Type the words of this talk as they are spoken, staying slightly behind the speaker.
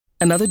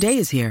Another day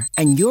is here,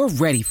 and you're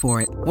ready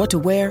for it. What to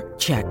wear?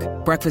 Check.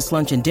 Breakfast,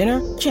 lunch, and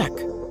dinner? Check.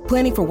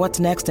 Planning for what's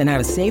next and how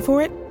to save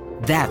for it?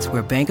 That's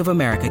where Bank of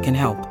America can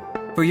help.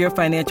 For your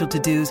financial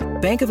to-dos,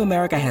 Bank of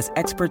America has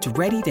experts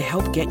ready to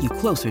help get you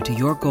closer to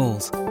your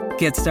goals.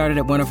 Get started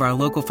at one of our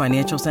local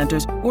financial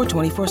centers or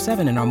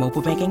 24/7 in our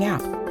mobile banking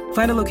app.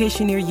 Find a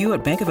location near you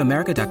at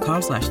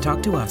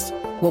bankofamerica.com/talktous.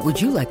 What would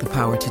you like the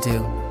power to do?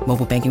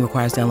 Mobile banking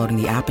requires downloading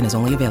the app and is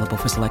only available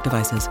for select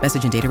devices.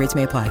 Message and data rates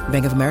may apply.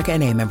 Bank of America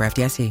N.A., member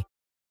FDIC.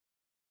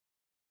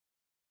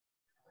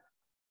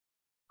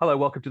 Hello,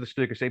 welcome to the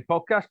Snooker Scene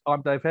podcast.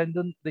 I'm Dave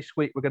Hendon. This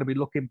week we're going to be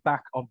looking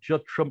back on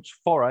Judd Trump's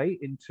foray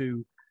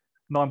into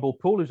 9-ball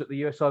pool. He was at the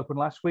US Open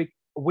last week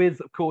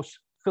with, of course,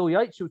 Phil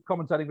Yates, who was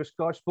commentating for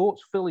Sky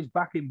Sports. Phil is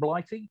back in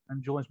Blighty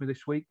and joins me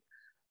this week.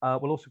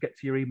 We'll also get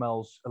to your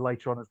emails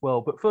later on as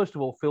well. But first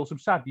of all, Phil, some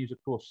sad news,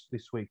 of course,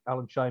 this week.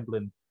 Alan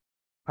Chamberlain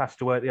passed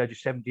away at the age of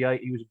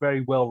 78. He was a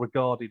very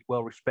well-regarded,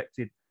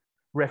 well-respected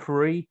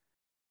referee.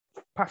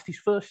 Passed his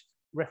first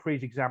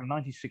referee's exam in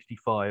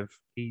 1965.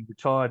 He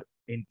retired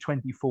in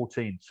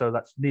 2014. So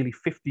that's nearly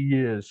 50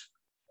 years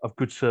of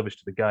good service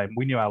to the game.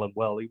 We knew Alan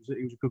well. He was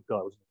a good guy,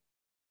 wasn't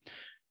he?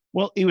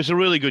 Well, he was a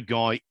really good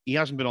guy. He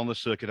hasn't been on the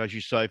circuit, as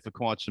you say, for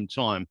quite some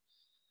time.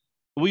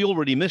 We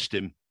already missed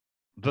him,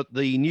 but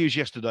the news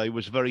yesterday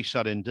was very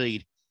sad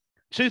indeed.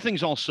 Two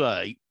things I'll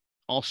say.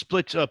 I'll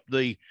split up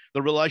the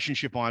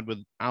relationship I had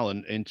with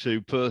Alan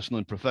into personal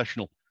and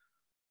professional.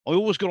 I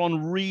always got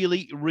on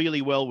really,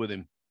 really well with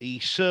him. He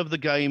served the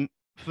game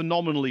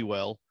phenomenally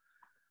well.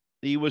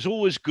 He was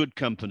always good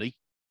company,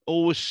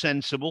 always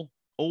sensible,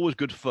 always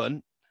good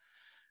fun.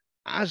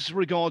 As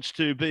regards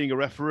to being a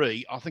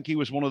referee, I think he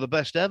was one of the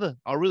best ever.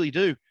 I really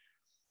do.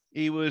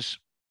 He was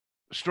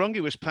strong.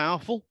 He was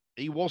powerful.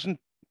 He wasn't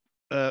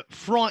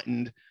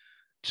frightened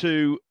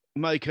to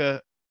make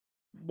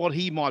what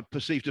he might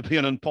perceive to be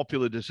an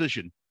unpopular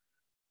decision.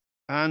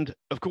 And,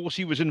 of course,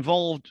 he was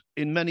involved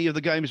in many of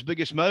the game's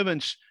biggest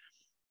moments.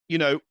 You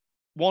know,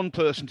 one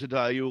person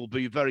today who will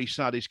be very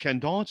sad is Ken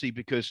Doherty,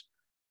 because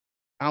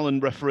Alan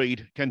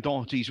refereed Ken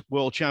Doherty's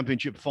World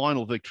Championship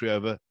final victory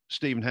over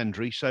Stephen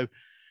Hendry. So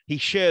he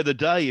shared the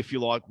day, if you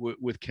like,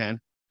 with Ken,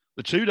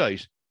 the 2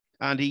 days.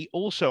 And he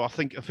also, I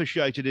think,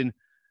 officiated in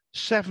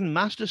 7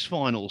 Masters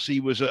finals. He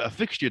was a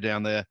fixture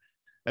down there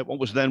at what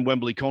was then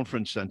Wembley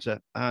Conference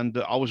Centre. And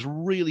I was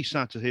really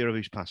sad to hear of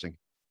his passing.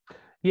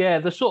 Yeah,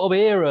 the sort of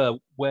era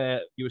where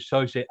you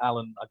associate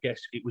Alan, I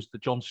guess it was the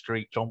John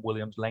Street, John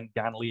Williams, Len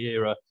Ganley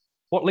era.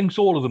 What links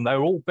all of them? They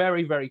were all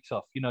very, very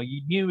tough. You know,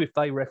 you knew if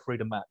they refereed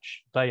a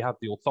match, they had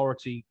the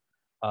authority.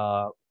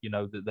 That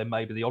there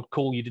may be the odd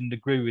call you didn't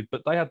agree with,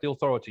 but they had the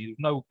authority. There was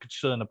no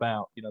concern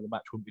about, the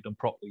match wouldn't be done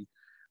properly.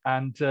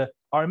 And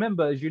I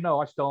remember, as you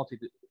know, I started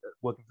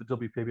working for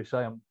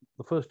WPBSA, and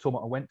the first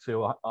tournament I went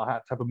to, I had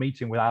to have a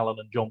meeting with Alan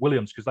and John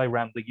Williams because they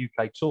ran the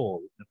UK tour,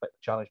 in effect,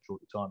 the Challenge Tour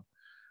at the time.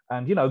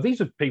 And, these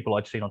are people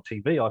I'd seen on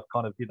TV. I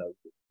kind of,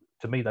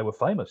 to me, they were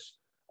famous.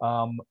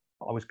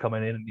 I was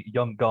coming in, a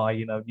young guy,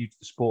 new to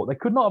the sport. They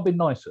could not have been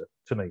nicer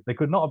to me. They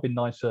could not have been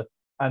nicer.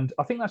 And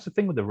I think that's the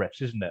thing with the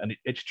refs, isn't it? And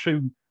it's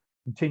true,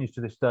 continues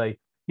to this day.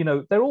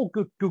 They're all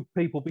good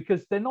people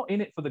because they're not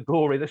in it for the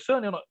glory. They're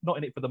certainly not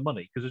in it for the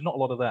money because there's not a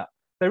lot of that.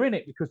 They're in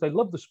it because they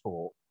love the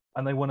sport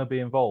and they want to be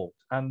involved.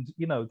 And,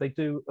 they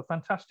do a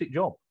fantastic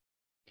job.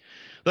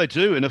 They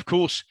do. And, of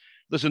course,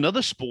 there's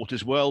another sport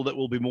as well that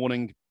will be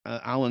mourning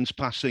Alan's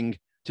passing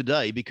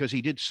today because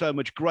he did so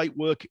much great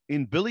work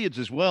in billiards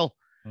as well.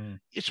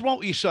 It's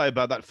what you say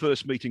about that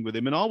first meeting with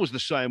him. And I was the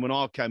same when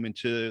I came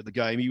into the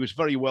game. He was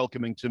very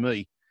welcoming to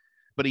me,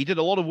 but he did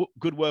a lot of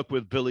good work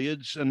with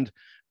billiards. And,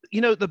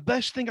 the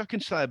best thing I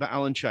can say about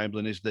Alan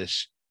Chamberlain is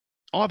this.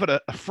 I've had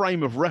a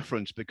frame of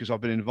reference because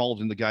I've been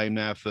involved in the game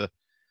now for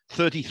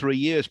 33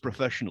 years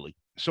professionally.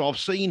 So I've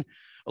seen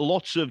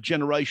lots of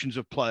generations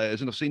of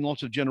players and I've seen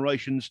lots of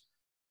generations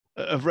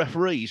of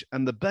referees.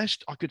 And the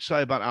best I could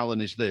say about Alan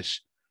is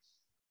this.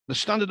 The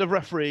standard of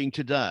refereeing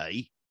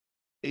today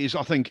is,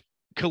 I think,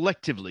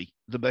 collectively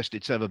the best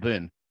it's ever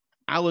been.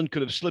 Alan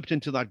could have slipped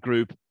into that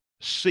group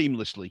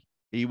seamlessly.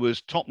 He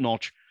was top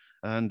notch,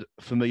 and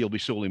for me, he'll be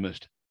sorely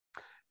missed.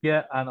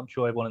 Yeah, and I'm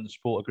sure everyone in the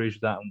sport agrees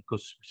with that, and of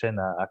course, we send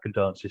our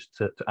condolences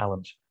to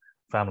Alan's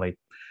family.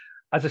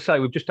 As I say,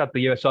 we've just had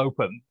the US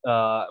Open.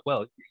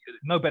 Well,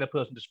 no better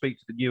person to speak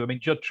to than you. I mean,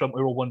 Judd Trump,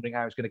 we were all wondering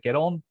how he's going to get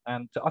on,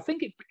 and I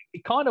think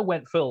it kind of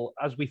went, Phil,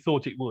 as we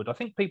thought it would. I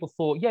think people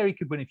thought, yeah, he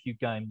could win a few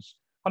games.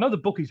 I know the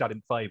bookies had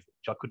him favoured,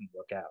 which I couldn't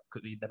work out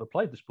because he'd never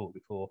played the sport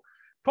before.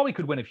 Probably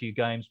could win a few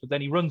games, but then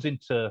he runs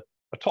into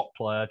a top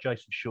player,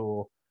 Jason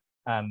Shaw,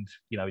 and,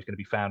 he's going to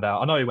be found out.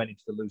 I know he went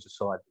into the loser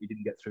side, but he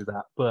didn't get through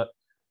that. But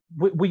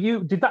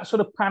did that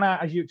sort of pan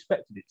out as you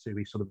expected it to,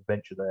 his sort of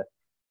adventure there?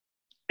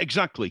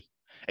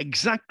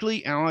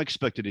 Exactly how I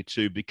expected it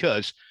to,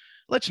 because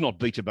let's not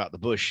beat about the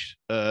bush.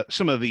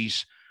 Some of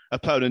these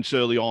opponents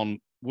early on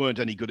weren't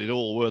any good at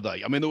all, were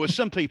they? I mean, there were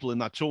some people in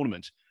that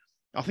tournament.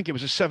 I think it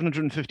was a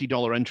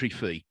 $750 entry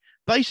fee.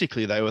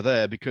 Basically, they were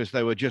there because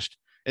they were just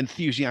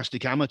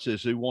enthusiastic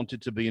amateurs who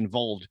wanted to be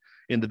involved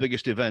in the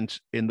biggest event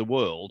in the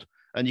world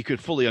and you could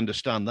fully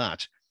understand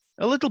that.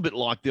 A little bit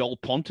like the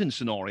old Pontin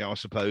scenario, I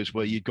suppose,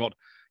 where you've got,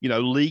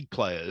 league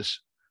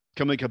players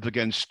coming up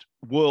against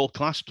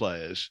world-class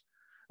players.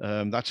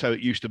 That's how it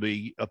used to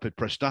be up at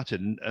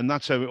Prestatyn, and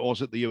that's how it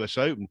was at the US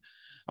Open.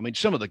 I mean,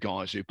 some of the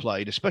guys who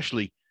played,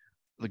 especially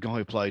the guy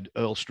who played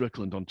Earl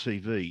Strickland on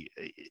TV,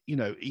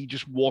 he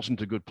just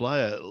wasn't a good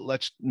player.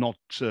 Let's not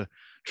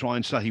try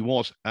and say he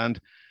was. And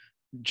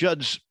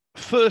Judd's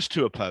first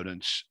two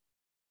opponents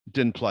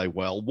didn't play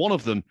well. One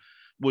of them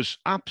was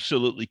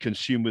absolutely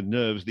consumed with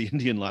nerves, the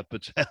Indian lad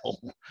Patel.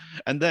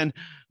 And then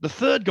the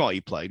third guy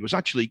he played was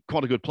actually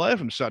quite a good player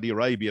from Saudi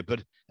Arabia.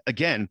 But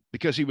again,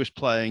 because he was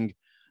playing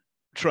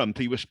Trump,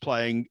 he was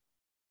playing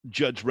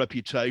Judd's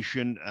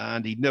reputation,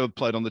 and he'd never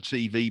played on the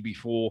TV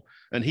before,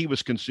 and he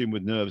was consumed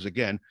with nerves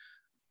again.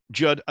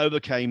 Judd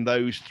overcame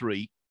those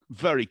three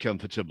very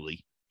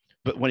comfortably.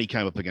 But when he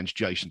came up against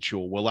Jason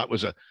Shaw, well, that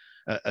was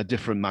a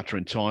different matter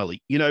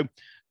entirely.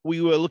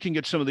 We were looking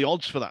at some of the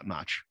odds for that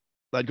match.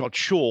 They'd got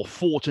Shaw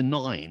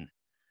 4-9.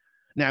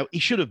 Now, he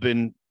should have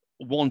been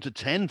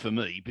 1-10 for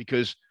me,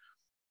 because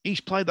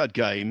he's played that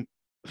game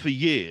for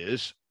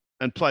years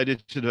and played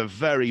it at a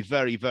very,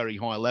 very, very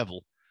high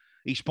level.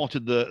 He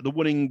spotted the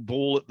winning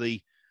ball at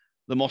the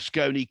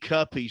Moscone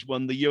Cup. He's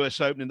won the US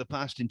Open in the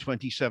past in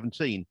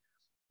 2017.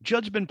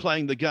 Judd's been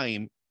playing the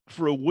game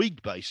for a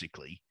week,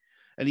 basically,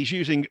 and he's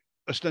using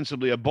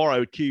ostensibly a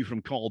borrowed cue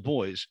from Carl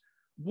Boyes.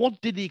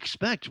 What did he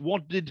expect?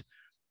 What did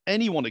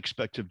anyone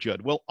expect of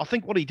Judd? Well, I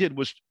think what he did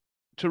was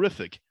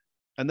terrific.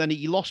 And then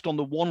he lost on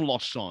the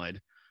one-loss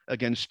side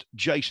against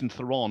Jason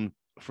Theron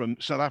from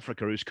South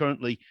Africa, who's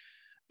currently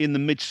in the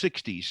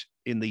mid-60s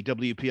in the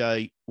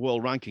WPA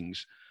world rankings.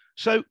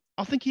 So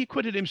I think he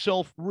acquitted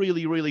himself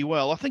really, really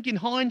well. I think in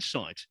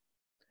hindsight,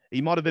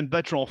 he might have been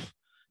better off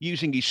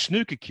using his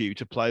snooker cue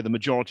to play the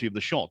majority of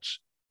the shots.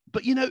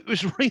 But, it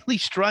was really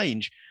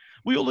strange.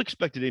 We all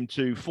expected him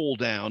to fall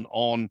down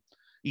on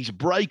his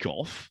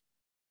break-off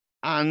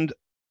and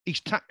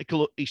his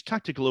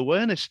tactical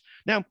awareness.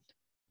 Now,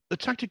 the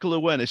tactical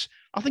awareness,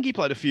 I think he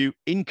played a few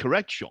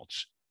incorrect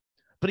shots,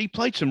 but he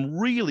played some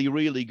really,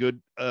 really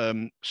good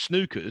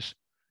snookers.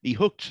 He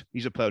hooked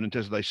his opponent,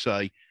 as they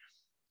say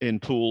in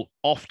pool,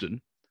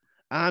 often.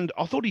 And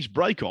I thought his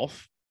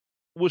break-off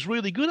was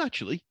really good,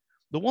 actually.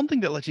 The one thing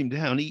that let him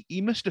down,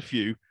 he missed a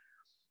few,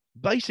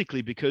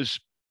 basically because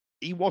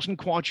he wasn't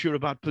quite sure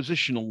about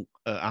positional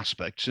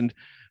aspects, and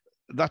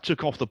that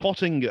took off the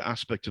potting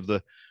aspect of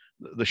the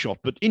shot.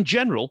 But in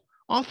general,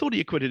 I thought he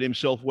acquitted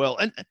himself well.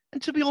 And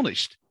to be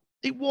honest,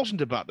 it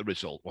wasn't about the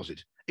result, was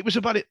it? It was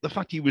about the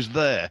fact he was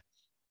there.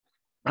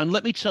 And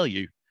let me tell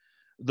you,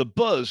 the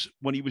buzz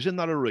when he was in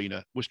that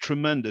arena was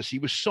tremendous. He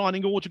was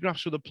signing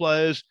autographs for the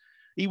players.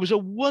 He was a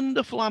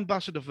wonderful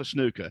ambassador for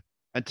snooker.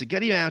 And to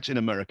get him out in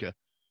America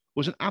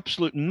was an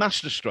absolute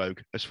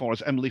masterstroke as far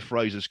as Emily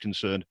Fraser's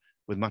concerned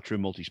with Matchroom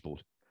Multisport.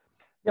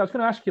 Yeah, I was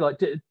going to ask you,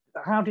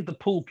 how did the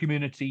pool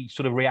community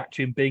sort of react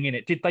to him being in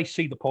it? Did they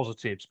see the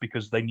positives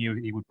because they knew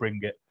he would bring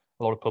it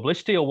a lot of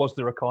publicity, or was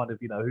there a kind of,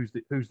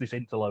 who's this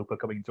interloper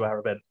coming to our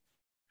event?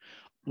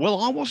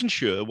 Well, I wasn't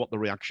sure what the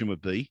reaction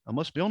would be, I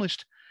must be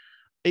honest.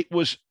 It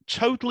was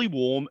totally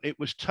warm. It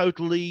was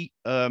totally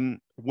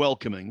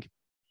welcoming.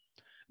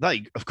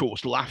 They, of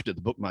course, laughed at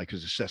the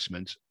bookmaker's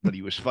assessment that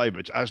he was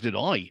favourite, as did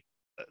I.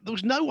 There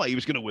was no way he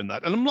was going to win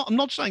that. And I'm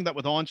not saying that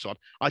with hindsight.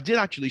 I did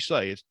actually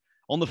say it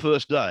on the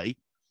first day.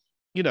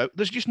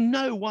 There's just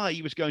no way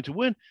he was going to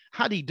win.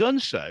 Had he done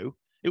so,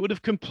 it would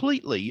have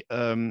completely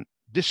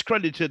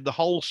discredited the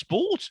whole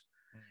sport.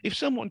 If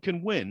someone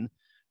can win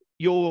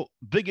your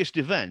biggest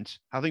event,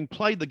 having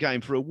played the game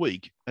for a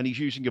week, and he's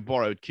using a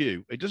borrowed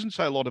cue, it doesn't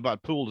say a lot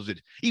about pool, does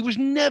it? He was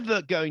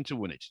never going to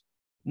win it.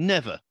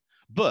 Never.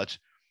 But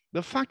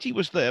the fact he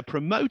was there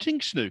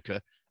promoting snooker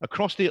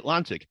across the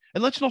Atlantic,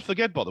 and let's not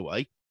forget, by the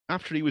way,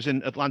 after he was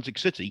in Atlantic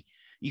City,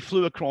 he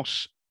flew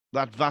across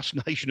that vast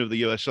nation of the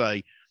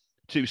USA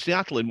to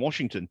Seattle in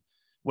Washington,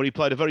 where he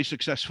played a very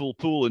successful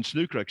pool and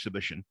snooker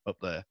exhibition up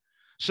there.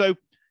 So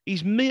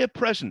his mere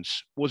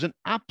presence was an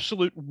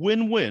absolute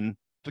win-win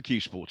for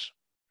Q Sports.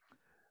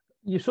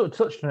 You sort of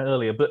touched on it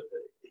earlier, but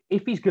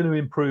if he's going to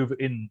improve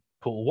in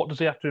pool, what does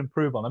he have to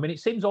improve on? I mean, it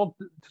seems odd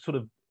to sort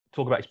of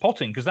talk about his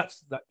potting, because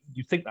that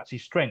you think that's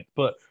his strength.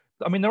 But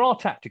I mean, there are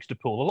tactics to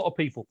pool. A lot of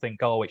people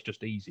think, oh, it's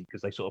just easy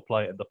because they sort of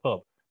play it at the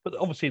pub. But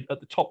obviously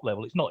at the top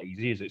level, it's not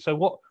easy, is it? So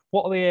what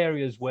are the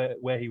areas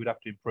where he would have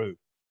to improve?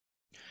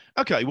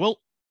 Okay, well,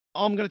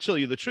 I'm going to tell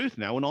you the truth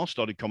now. When I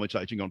started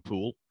commentating on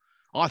pool,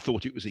 I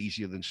thought it was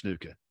easier than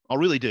snooker. I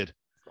really did.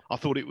 I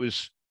thought it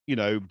was,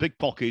 big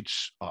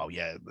pockets. Oh,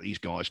 yeah, these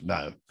guys,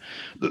 no.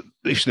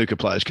 If snooker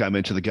players came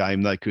into the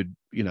game, they could,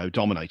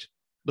 dominate.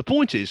 The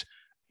point is,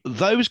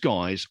 those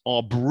guys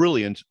are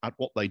brilliant at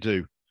what they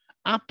do.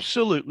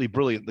 Absolutely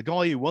brilliant. The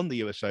guy who won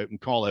the US Open,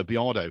 Carlo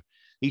Biardo,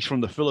 he's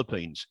from the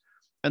Philippines.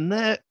 And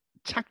their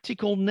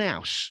tactical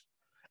nous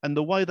and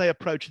the way they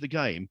approach the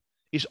game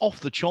is off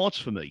the charts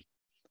for me.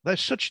 They're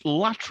such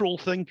lateral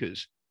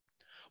thinkers.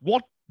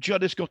 What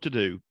Judd has got to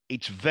do,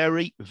 it's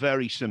very,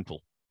 very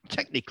simple.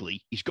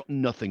 Technically, he's got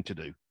nothing to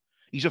do.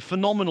 He's a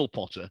phenomenal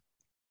potter.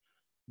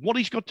 What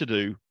he's got to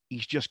do,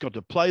 he's just got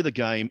to play the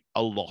game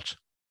a lot.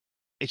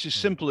 It's as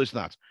simple as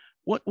that.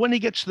 When he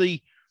gets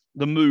the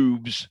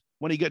moves,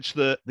 when he gets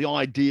the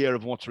idea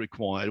of what's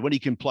required, when he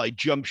can play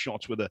jump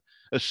shots with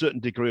a certain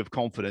degree of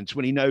confidence,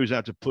 when he knows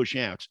how to push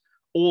out,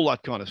 all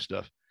that kind of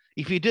stuff.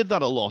 If he did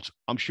that a lot,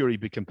 I'm sure he'd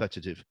be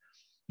competitive.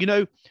 You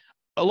know,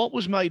 a lot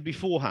was made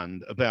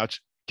beforehand about,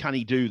 can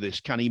he do this?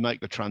 Can he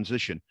make the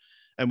transition?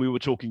 And we were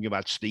talking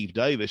about Steve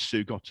Davis,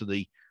 who got to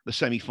the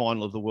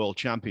semi-final of the World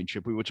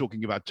Championship. We were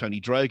talking about Tony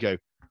Drago,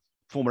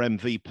 former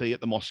MVP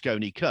at the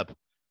Mosconi Cup,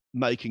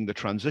 making the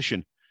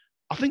transition.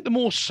 I think the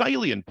more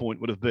salient point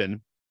would have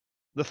been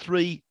the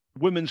three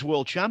women's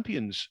world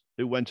champions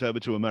who went over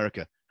to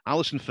America: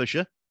 Alison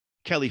Fisher,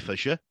 Kelly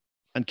Fisher,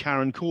 and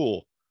Karen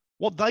Corr.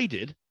 What they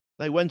did,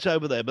 they went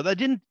over there, but they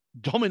didn't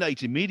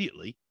dominate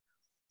immediately.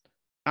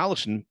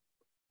 Alison,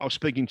 I was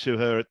speaking to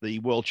her at the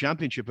World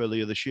Championship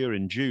earlier this year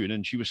in June,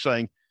 and she was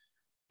saying,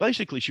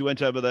 basically, she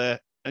went over there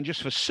and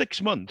just for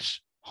 6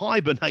 months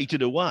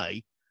hibernated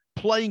away,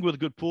 playing with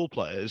good pool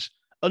players,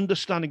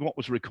 understanding what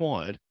was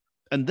required.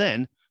 And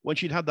then when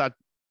she'd had that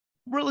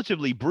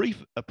relatively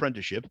brief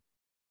apprenticeship,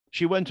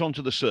 she went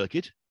onto the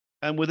circuit,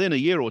 and within a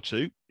year or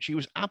two, she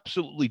was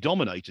absolutely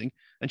dominating,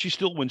 and she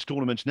still wins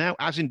tournaments now,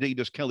 as indeed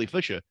does Kelly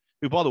Fisher,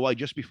 who, by the way,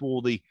 just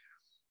before the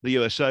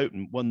US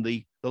Open, won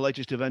the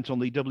latest event on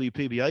the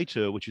WPBA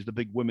Tour, which is the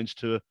big women's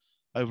tour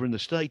over in the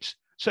States.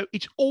 So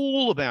it's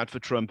all about, for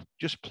Trump,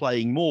 just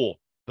playing more.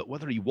 But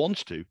whether he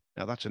wants to,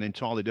 now that's an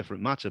entirely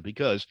different matter,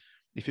 because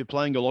if you're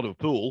playing a lot of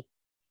pool,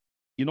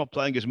 you're not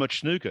playing as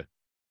much snooker.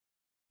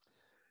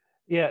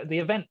 Yeah, the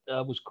event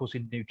was, of course,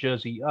 in New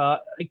Jersey.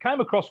 It came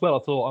across well.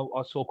 I thought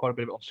I saw quite a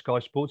bit of it on Sky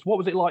Sports. What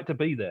was it like to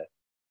be there?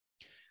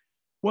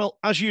 Well,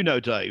 as you know,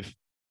 Dave,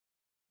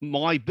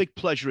 my big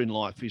pleasure in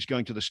life is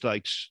going to the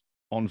States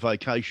on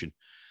vacation.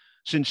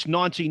 Since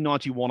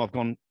 1991, I've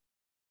gone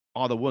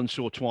either once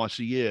or twice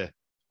a year.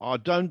 I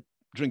don't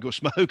drink or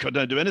smoke. I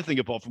don't do anything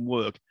apart from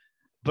work,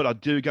 but I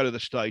do go to the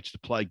States to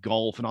play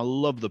golf, and I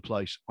love the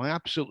place. I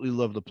absolutely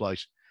love the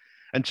place.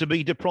 And to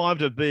be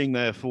deprived of being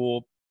there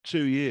for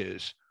 2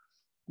 years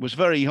was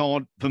very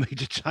hard for me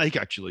to take,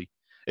 actually.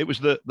 It was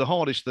the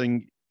hardest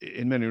thing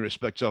in many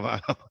respects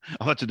I've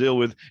had to deal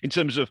with in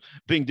terms of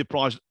being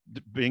deprived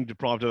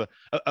of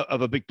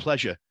a big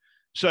pleasure.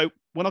 So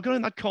when I got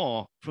in that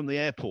car from the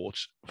airport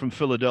from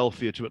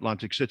Philadelphia to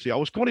Atlantic City, I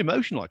was quite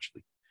emotional,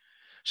 actually.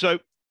 So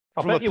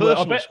I bet you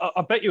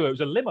it was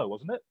a limo,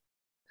 wasn't it?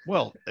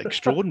 Well,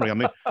 extraordinary. I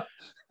mean,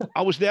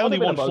 I was the only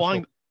one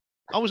flying.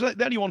 I was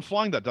the only one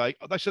flying that day.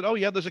 They said, "Oh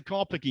yeah, there's a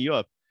car picking you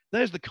up."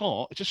 There's the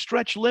car. It's a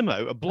stretch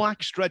limo, a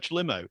black stretch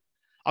limo.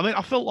 I mean,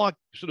 I felt like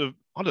sort of,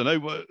 I don't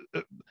know,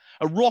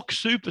 a rock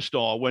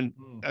superstar when,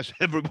 as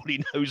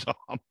everybody knows,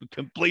 I'm the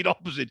complete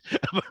opposite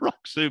of a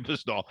rock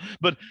superstar.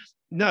 But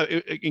no,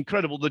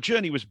 incredible. The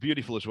journey was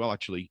beautiful as well,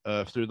 actually,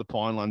 through the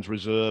Pinelands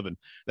Reserve. And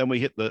then we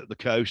hit the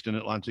coast in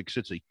Atlantic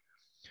City.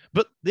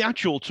 But the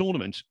actual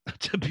tournament,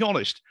 to be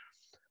honest,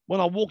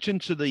 when I walked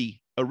into the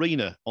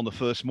arena on the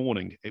first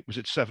morning, it was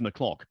at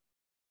 7:00.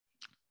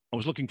 I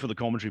was looking for the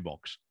commentary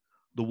box.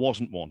 There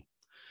wasn't one.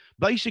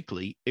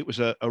 Basically, it was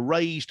a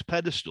raised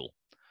pedestal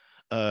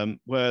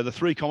where the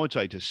three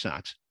commentators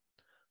sat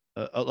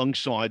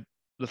alongside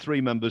the three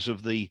members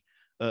of the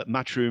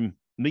Matchroom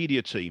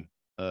media team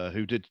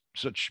who did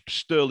such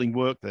sterling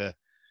work there,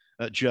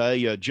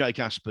 Jake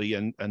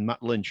Aspey and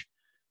Matt Lynch.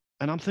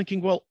 And I'm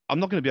thinking, well, I'm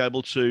not going to be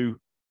able to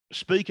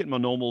speak in my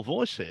normal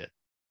voice here.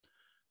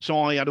 So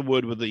I had a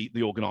word with the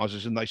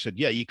organisers, and they said,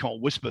 yeah, you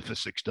can't whisper for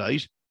 6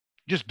 days.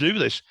 Just do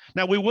this.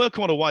 Now, we were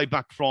quite a way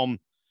back from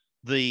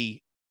the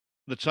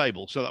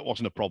table, so that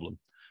wasn't a problem.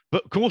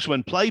 But of course,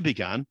 when play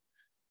began,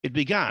 it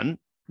began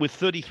with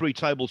 33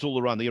 tables all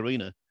around the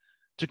arena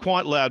to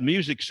quite loud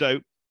music. So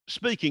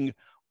speaking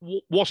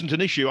wasn't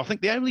an issue. I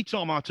think the only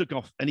time I took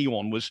off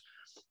anyone was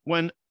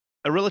when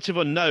a relative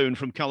unknown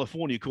from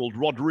California called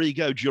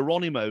Rodrigo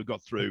Geronimo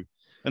got through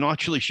and I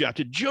actually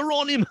shouted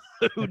Geronimo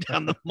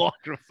down the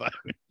microphone.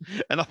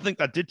 And I think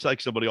that did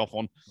take somebody off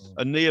on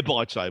a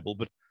nearby table.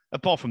 But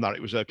apart from that,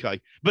 it was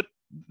okay. But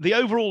the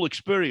overall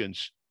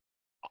experience,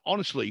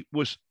 honestly,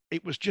 was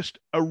just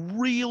a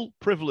real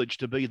privilege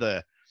to be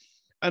there.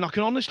 And I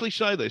can honestly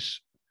say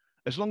this,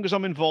 as long as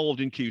I'm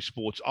involved in Q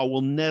Sports, I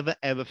will never,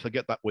 ever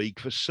forget that week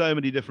for so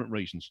many different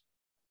reasons.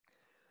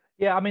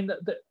 Yeah, I mean,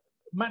 the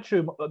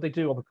Matchroom, they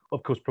do,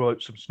 of course,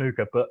 promote some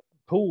snooker, but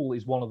pool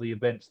is one of the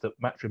events that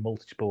Matchroom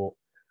Multisport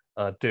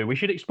do. We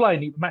should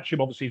explain,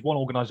 Matchroom obviously is one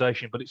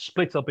organisation, but it's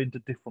split up into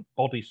different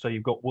bodies. So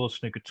you've got World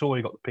Snooker Tour,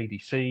 you've got the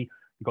PDC,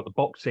 you've got the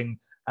boxing,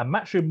 and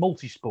Matchroom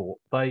Multisport,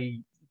 they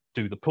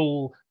do the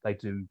pool, they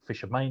do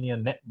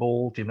Fishermania,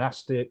 netball,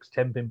 gymnastics,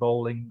 10-pin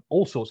bowling,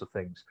 all sorts of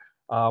things.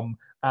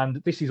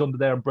 And this is under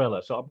their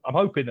umbrella. So I'm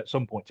hoping at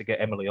some point to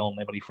get Emily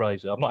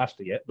Fraser. I've not asked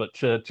her yet, but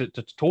to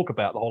talk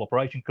about the whole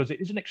operation, because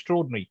it is an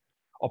extraordinary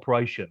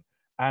operation.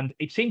 And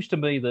it seems to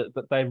me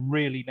that they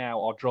really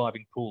now are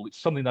driving pool. It's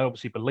something they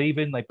obviously believe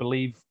in. They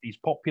believe is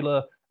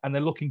popular, and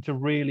they're looking to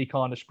really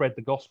kind of spread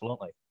the gospel,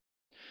 aren't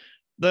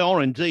they? They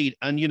are indeed.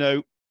 And, you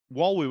know,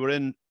 while we were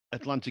in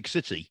Atlantic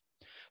City,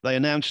 they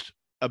announced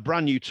a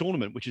brand new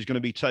tournament, which is going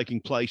to be taking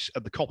place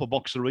at the Copper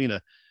Box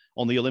Arena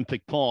on the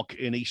Olympic Park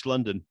in East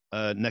London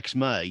next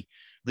May.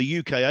 The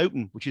UK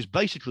Open, which is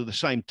basically the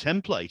same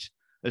template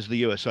as the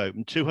US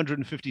Open,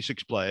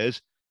 256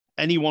 players,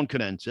 anyone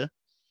can enter.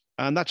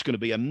 And that's going to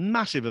be a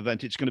massive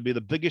event. It's going to be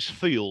the biggest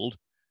field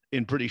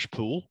in British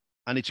pool,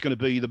 and it's going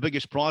to be the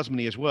biggest prize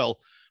money as well.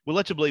 We're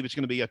led to believe it's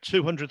going to be a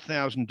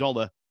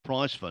 $200,000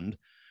 prize fund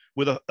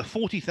with a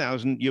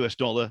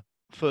 $40,000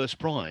 first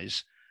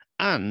prize.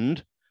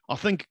 And I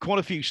think quite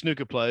a few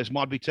snooker players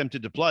might be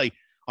tempted to play.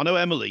 I know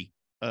Emily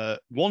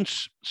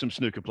wants some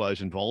snooker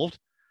players involved,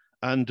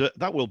 and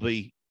that will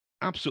be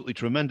absolutely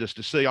tremendous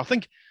to see. I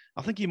think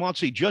you might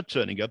see Judd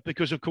turning up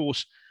because, of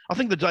course, I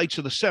think the dates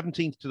are the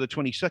 17th to the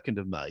 22nd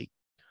of May.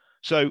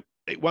 So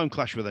it won't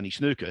clash with any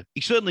snooker.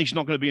 He certainly is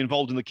not going to be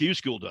involved in the Q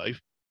School,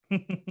 Dave.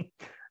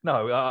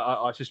 No,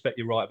 I suspect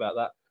you're right about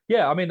that.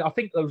 Yeah, I mean, I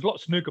think there was a lot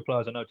of snooker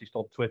players I noticed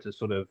on Twitter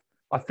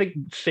I think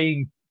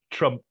seeing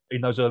Trump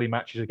in those early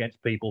matches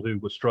against people who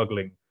were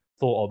struggling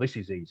thought, oh, this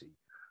is easy.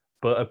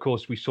 But of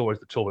course, we saw as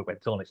the tournament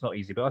went on, it's not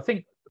easy. But I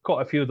think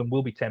quite a few of them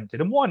will be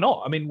tempted. And why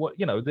not? I mean,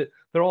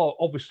 there are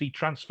obviously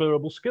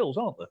transferable skills,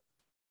 aren't there?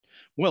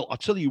 Well, I'll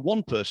tell you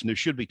one person who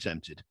should be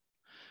tempted,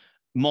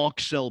 Mark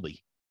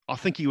Selby. I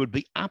think he would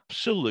be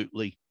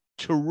absolutely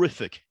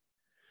terrific.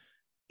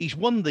 He's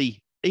won the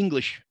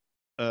English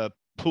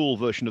pool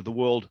version of the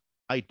World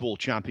 8-Ball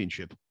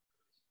Championship.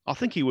 I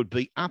think he would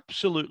be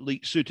absolutely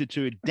suited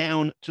to it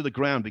down to the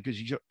ground because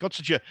he's got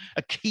such a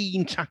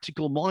keen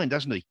tactical mind,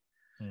 hasn't he?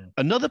 Yeah.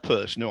 Another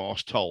person who I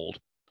was told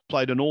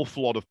played an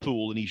awful lot of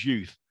pool in his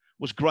youth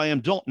was Graham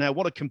Dott. Now,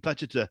 what a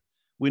competitor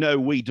we know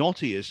Wee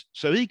Dotty is,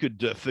 so he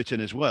could fit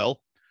in as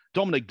well.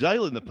 Dominic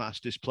Dale in the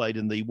past has played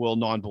in the World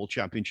 9-Ball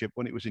Championship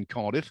when it was in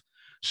Cardiff.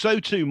 So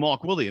too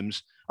Mark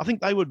Williams. I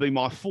think they would be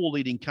my 4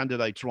 leading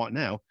candidates right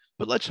now,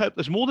 but let's hope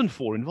there's more than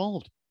 4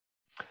 involved.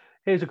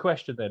 Here's a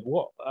question then.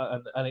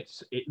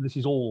 This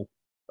is all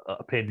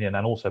opinion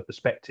and also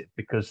perspective,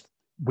 because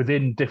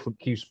within different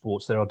cue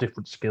sports, there are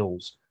different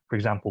skills. For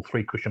example,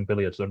 3-cushion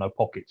billiards, there are no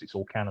pockets, it's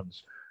all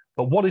cannons.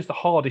 But what is the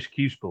hardest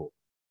cue sport?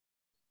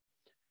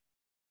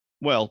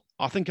 Well,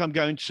 I think I'm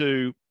going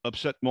to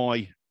upset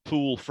my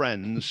pool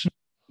friends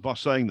by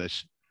saying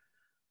this.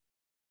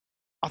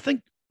 I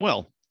think,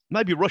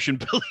 maybe Russian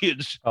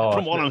billiards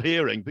from what I'm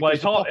hearing. Well,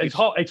 it's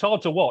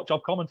hard to watch.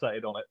 I've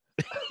commentated on it.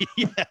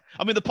 Yeah.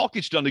 I mean, the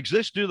pockets don't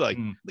exist, do they?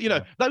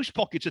 Those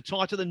pockets are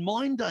tighter than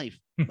mine, Dave.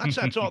 That's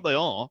how tight they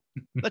are.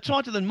 They're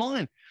tighter than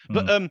mine.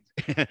 But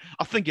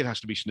I think it has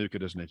to be snooker,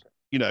 doesn't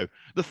it?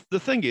 The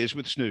thing is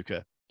with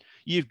snooker,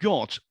 you've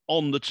got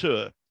on the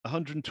tour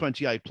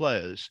 128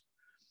 players.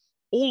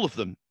 All of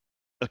them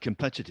are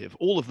competitive.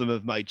 All of them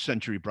have made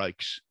century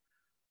breaks.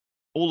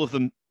 All of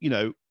them,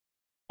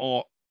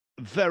 are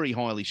very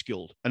highly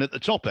skilled. And at the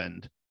top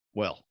end,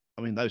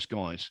 those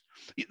guys.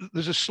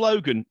 There's a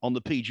slogan on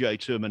the PGA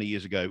Tour many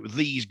years ago,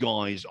 these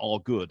guys are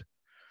good.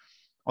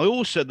 I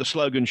always said the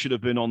slogan should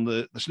have been on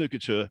the snooker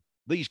tour,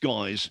 these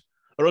guys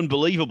are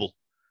unbelievable.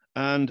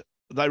 And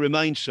they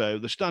remain so.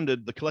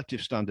 The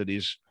collective standard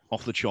is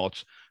off the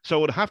charts. So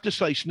I would have to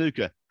say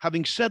snooker.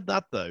 Having said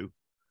that, though,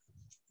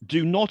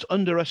 do not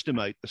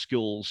underestimate the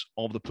skills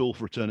of the pool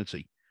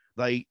fraternity.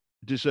 They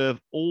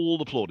deserve all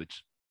the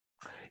plaudits.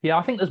 Yeah,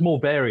 I think there's more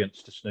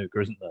variance to snooker,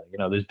 isn't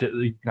there?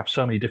 You can have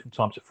so many different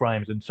types of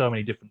frames and so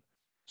many different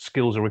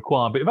skills are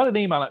required. But we've had an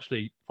email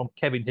actually from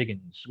Kevin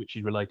Higgins, which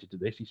is related to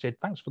this. He said,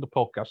 thanks for the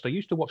podcast. I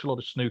used to watch a lot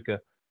of snooker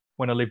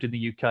when I lived in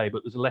the UK,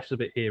 but there's less of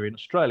it here in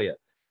Australia.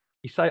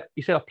 He said,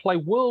 I play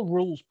world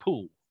rules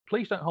pool.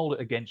 Please don't hold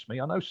it against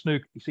me. I know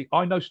snooker.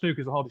 I know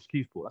snooker is the hardest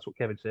cue sport. That's what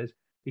Kevin says.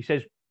 He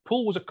says,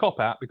 pool was a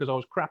cop-out because I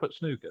was crap at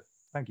snooker.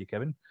 Thank you,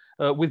 Kevin.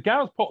 With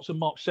Gareth Potts and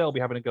Mark Selby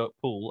having a go at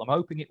pool, I'm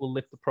hoping it will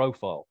lift the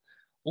profile.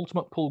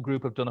 Ultimate Pool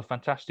Group have done a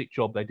fantastic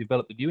job. They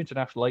developed the new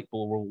international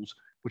 8-ball rules,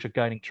 which are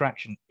gaining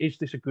traction. Is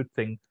this a good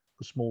thing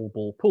for small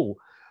ball pool?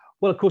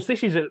 Well, of course,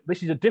 this is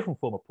a different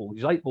form of pool.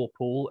 It's 8-ball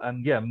pool,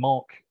 and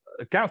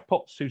Gareth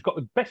Potts, who's got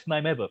the best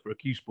name ever for a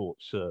Q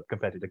Sports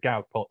competitor,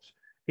 Gareth Potts.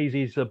 He's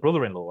his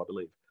brother-in-law, I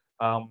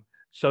believe.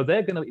 So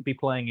they're going to be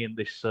playing in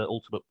this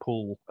Ultimate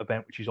Pool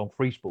event, which is on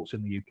Free Sports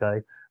in the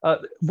UK.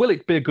 Will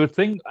it be a good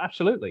thing?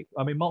 Absolutely.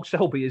 I mean, Mark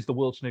Selby is the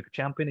world snooker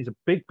champion. He's a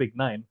big, big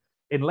name.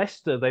 In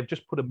Leicester, they've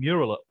just put a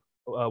mural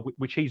up,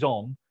 which he's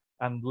on,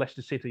 and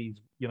Leicester City's,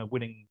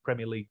 winning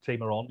Premier League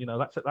team are on.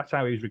 That's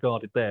how he's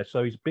regarded there.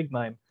 So he's a big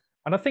name.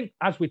 And I think,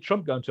 as with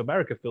Trump going to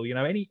America, Phil,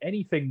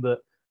 anything that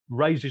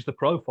raises the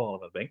profile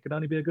of an event can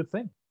only be a good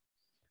thing.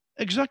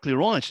 Exactly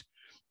right.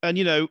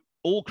 And,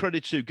 all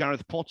credit to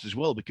Gareth Potts as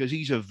well, because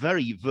he's a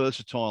very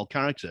versatile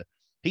character.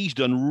 He's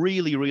done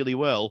really, really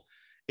well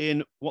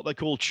in what they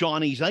call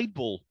Chinese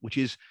 8-ball, which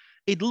is,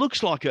 it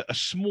looks like a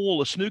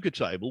smaller snooker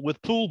table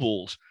with pool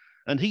balls.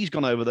 And he's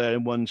gone over there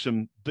and won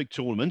some big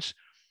tournaments.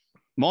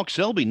 Mark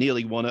Selby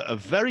nearly won a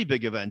very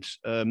big event.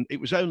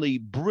 It was only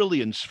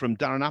brilliance from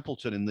Darren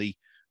Appleton in the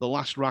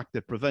last rack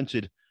that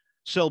prevented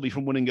Selby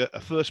from winning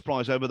a first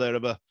prize over there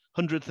of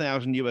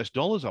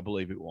 $100,000, I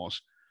believe it was.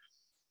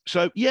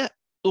 So, yeah,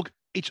 look,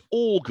 it's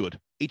all good.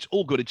 It's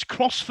all good. It's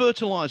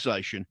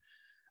cross-fertilization.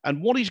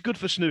 And what is good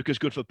for snooker is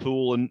good for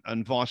pool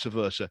and vice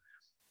versa.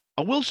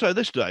 I will say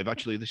this, Dave,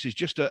 actually, this is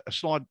just a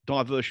slight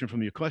diversion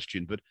from your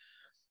question, but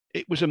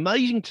it was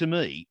amazing to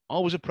me. I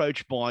was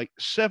approached by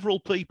several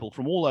people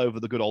from all over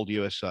the good old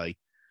USA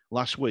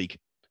last week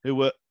who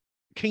were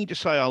keen to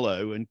say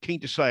hello and keen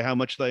to say how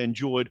much they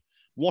enjoyed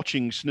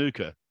watching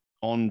snooker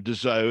on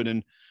DAZN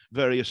and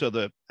various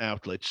other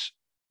outlets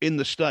in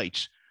the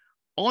States.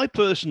 I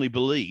personally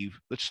believe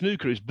that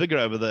snooker is bigger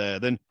over there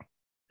than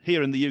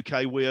here in the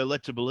UK we are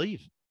led to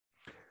believe.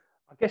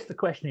 I guess the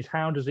question is,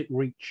 how does it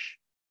reach,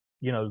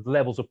 the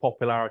levels of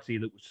popularity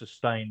that would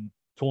sustain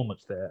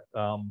tournaments there?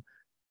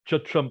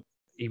 Judd Trump,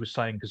 he was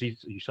saying, because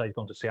you say he's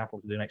gone to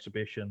Seattle to do an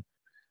exhibition.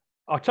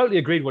 I totally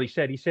agreed with what he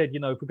said. He said,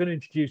 if we're going to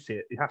introduce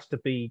it, it has to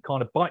be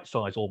kind of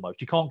bite-size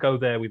almost. You can't go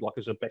there with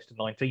as a best of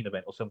 19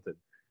 event or something.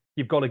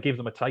 You've got to give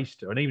them a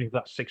taster. And even if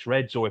that's 6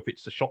 reds or if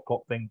it's the shot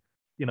clock thing,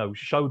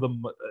 show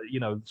them,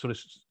 sort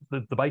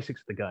of the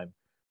basics of the game.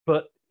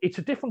 But it's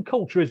a different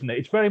culture, isn't it?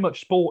 It's very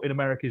much sport in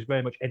America is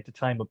very much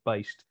entertainment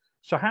based.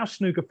 So how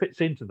snooker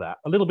fits into that,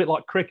 a little bit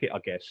like cricket, I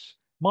guess,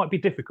 might be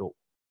difficult.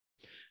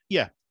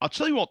 Yeah, I'll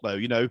tell you what, though,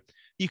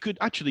 you could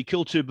actually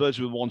kill 2 birds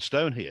with 1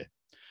 stone here.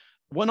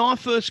 When I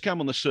first came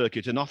on the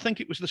circuit, and I think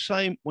it was the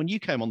same when you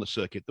came on the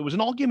circuit, there was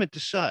an argument to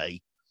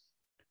say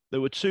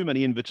there were too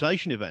many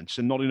invitation events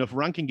and not enough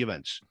ranking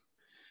events.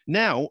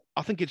 Now,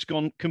 I think it's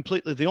gone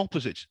completely the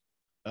opposite.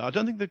 I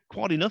don't think there are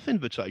quite enough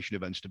invitation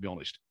events, to be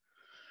honest.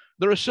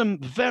 There are some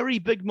very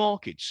big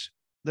markets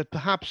that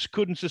perhaps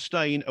couldn't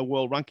sustain a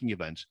world ranking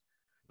event,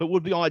 but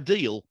would be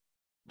ideal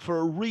for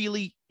a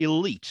really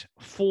elite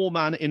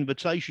 4-man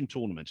invitation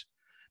tournament.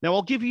 Now,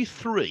 I'll give you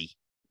 3.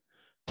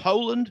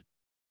 Poland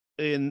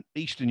in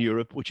Eastern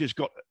Europe, which has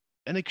got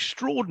an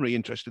extraordinary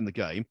interest in the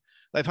game.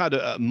 They've had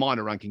a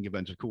minor ranking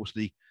event, of course,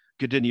 the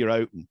Gdynia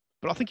Open.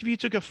 But I think if you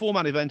took a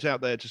 4-man event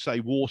out there to, say,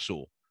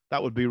 Warsaw,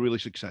 that would be really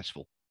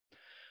successful.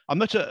 I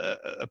met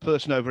a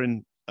person over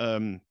in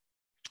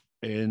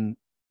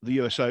the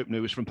US Open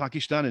who was from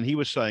Pakistan, and he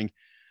was saying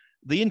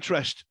the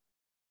interest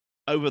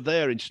over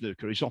there in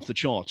snooker is off the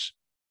charts.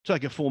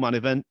 Take a 4-man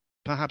event,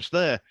 perhaps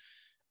there,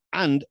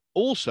 and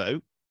also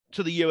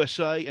to the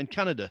USA and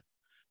Canada,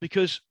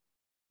 because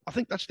I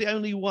think that's the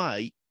only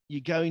way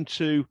you're going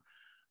to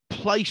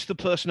place the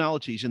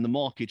personalities in the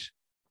market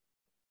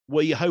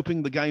where you're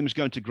hoping the game is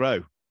going to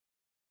grow.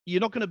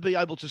 You're not going to be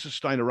able to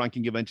sustain a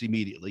ranking event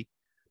immediately,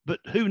 but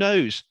who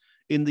knows,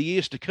 in the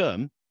years to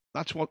come,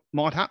 that's what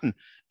might happen.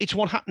 It's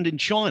what happened in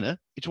China.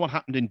 It's what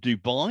happened in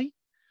Dubai.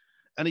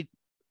 And it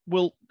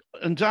will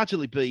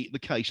undoubtedly be the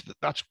case that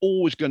that's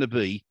always going to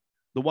be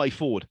the way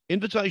forward.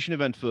 Invitation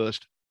event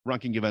first,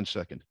 ranking event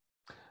second.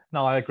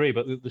 No, I agree.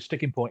 But the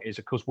sticking point is,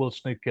 of course, World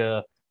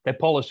Snooker, their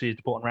policy is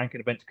to put on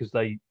ranking events because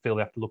they feel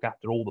they have to look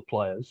after all the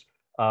players.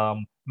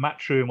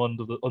 Matchroom,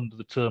 under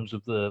the terms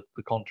of the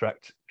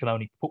contract, can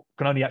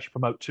only actually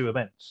promote 2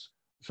 events.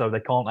 So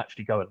they can't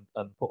actually go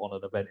and put on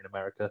an event in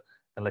America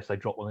unless they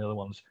drop one of the other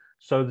ones.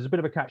 So there's a bit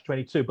of a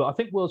catch-22. But I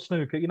think World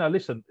Snooker,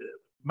 listen,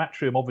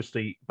 Matchroom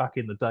obviously back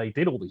in the day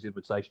did all these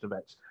invitation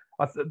events.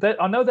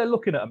 I know they're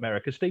looking at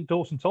America. Steve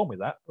Dawson told me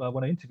that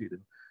when I interviewed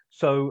him.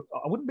 So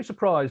I wouldn't be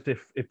surprised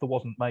if there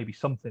wasn't maybe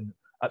something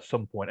at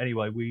some point.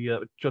 Anyway,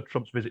 Judd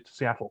Trump's visit to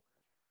Seattle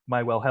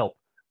may well help.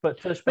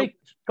 But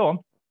go on.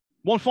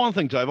 One final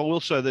thing, Dave, I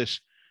will say this.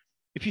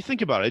 If you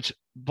think about it,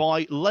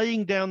 by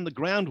laying down the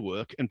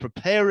groundwork and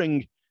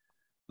preparing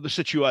the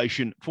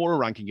situation for a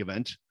ranking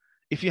event,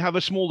 if you have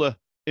a smaller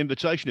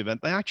invitation event,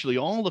 they actually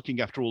are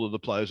looking after all of the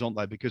players, aren't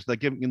they? Because they're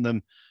giving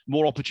them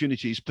more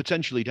opportunities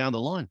potentially down the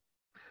line.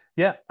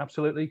 Yeah,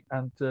 absolutely.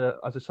 And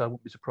as I say, I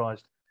wouldn't be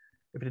surprised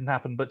if it didn't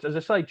happen. But as I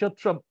say, Judd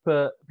Trump,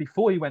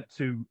 before he went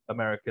to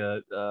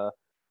America,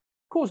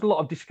 caused a lot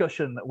of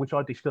discussion, which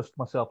I discussed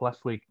myself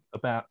last week,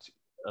 about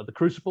the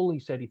Crucible. He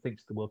said he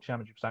thinks the World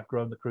Championships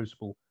outgrown the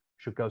Crucible,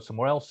 should go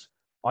somewhere else.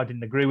 I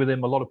didn't agree with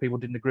him. A lot of people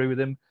didn't agree with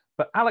him.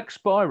 But Alex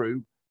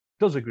Spirou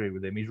does agree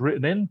with him. He's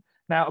written in.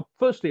 Now,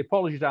 firstly,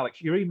 apologies,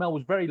 Alex. Your email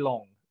was very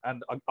long,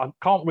 and I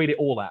can't read it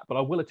all out, but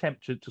I will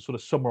attempt to sort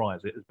of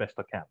summarize it as best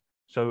I can.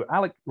 So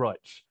Alex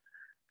writes,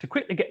 to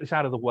quickly get this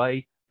out of the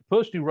way, the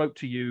person who wrote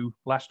to you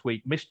last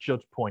week missed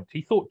Judd's point.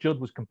 He thought Judd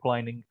was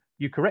complaining.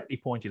 You correctly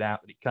pointed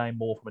out that it came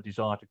more from a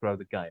desire to grow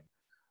the game.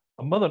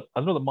 Another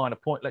minor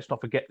point, let's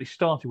not forget, this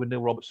started with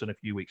Neil Robertson a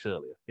few weeks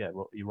earlier. Yeah,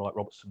 you're right,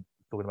 Robertson,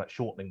 talking about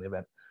shortening the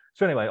event.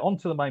 So anyway, on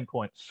to the main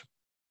points.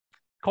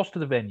 Cost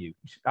of the venue.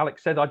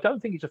 Alex said, I don't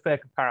think it's a fair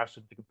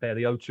comparison to compare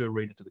the O2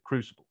 Arena to the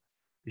Crucible.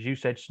 As you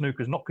said,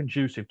 snooker is not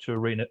conducive to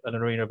an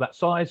arena of that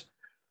size,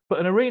 but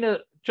an arena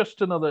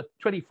just another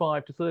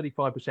 25 to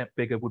 35%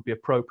 bigger would be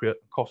appropriate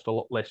and cost a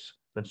lot less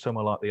than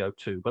somewhere like the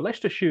O2. But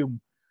let's assume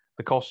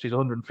the cost is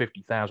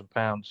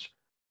 £150,000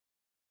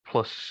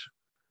 plus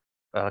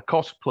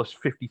cost plus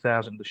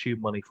 50,000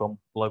 assumed money from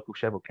local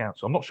Sheffield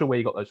Council. I'm not sure where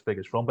you got those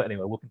figures from, but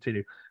anyway, we'll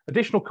continue.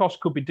 Additional costs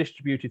could be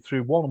distributed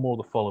through one or more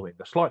of the following: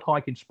 a slight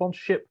hike in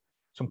sponsorship,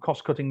 some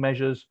cost-cutting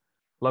measures,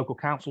 local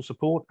council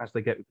support as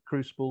they get with the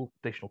Crucible,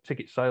 additional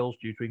ticket sales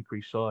due to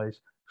increased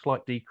size,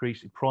 slight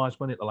decrease in prize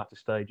money at the latter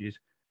stages,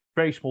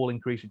 very small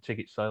increase in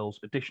ticket sales,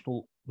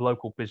 additional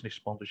local business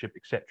sponsorship,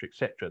 etc.,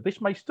 etc.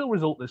 This may still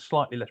result in a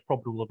slightly less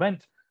profitable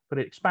event, but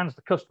it expands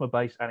the customer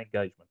base and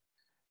engagement.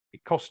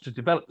 It costs to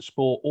develop the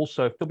sport.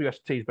 Also, if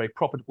WST is very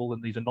profitable,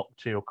 then these are not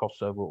material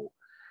costs overall.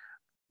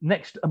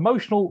 Next,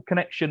 emotional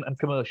connection and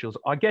commercials.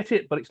 I get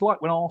it, but it's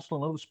like when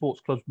Arsenal and other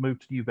sports clubs move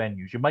to new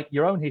venues. You make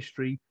your own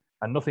history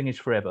and nothing is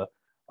forever.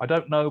 I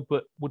don't know,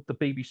 but would the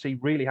BBC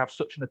really have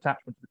such an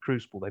attachment to the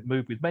Crucible? They've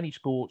moved with many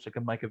sports that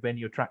can make a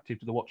venue attractive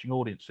to the watching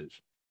audiences.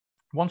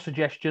 One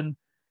suggestion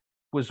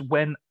was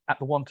when at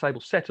the one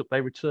table setup,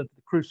 they returned to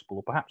the Crucible,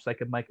 or perhaps they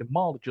can make a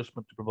mild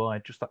adjustment to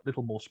provide just that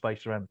little more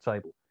space around the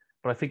table.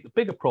 But I think the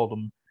bigger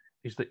problem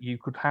is that you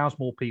could house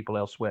more people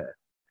elsewhere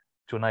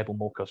to enable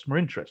more customer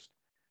interest.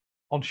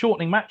 On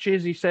shortening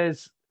matches, he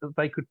says that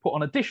they could put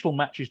on additional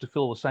matches to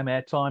fill the same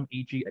airtime,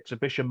 e.g.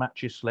 exhibition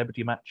matches,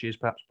 celebrity matches,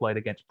 perhaps played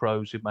against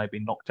pros who may have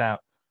been knocked out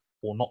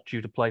or not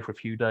due to play for a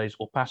few days,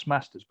 or past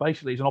masters.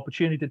 Basically, it's an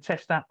opportunity to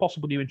test out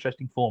possible new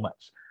interesting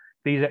formats.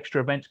 These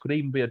extra events could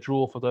even be a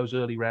draw for those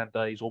early round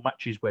days or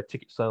matches where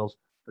ticket sales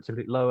are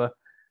typically lower.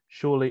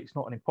 Surely it's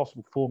not an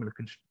impossible formula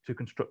to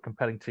construct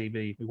compelling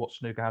TV with what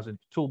snooker has in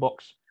its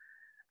toolbox.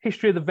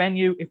 History of the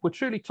venue. If we're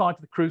truly tied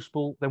to the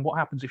Crucible, then what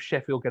happens if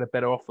Sheffield get a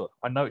better offer?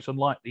 I know it's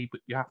unlikely,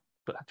 but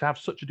to have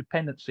such a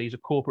dependency is a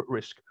corporate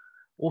risk.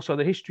 Also,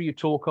 the history you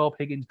talk of,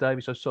 Higgins,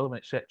 Davis, O'Sullivan,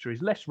 etc.,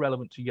 is less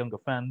relevant to younger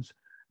fans,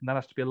 and that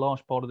has to be a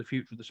large part of the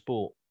future of the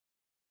sport.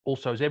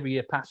 Also, as every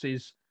year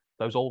passes,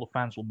 those older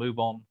fans will move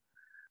on,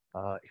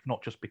 if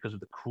not just because of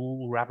the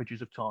cruel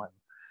ravages of time.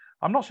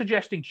 I'm not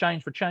suggesting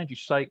change for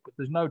change's sake, but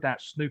there's no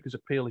doubt snooker's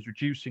appeal is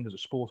reducing as a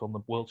sport on the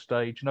world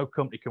stage. No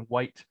company can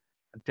wait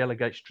and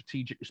delegate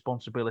strategic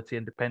responsibility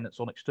and dependence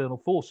on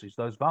external forces.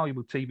 Those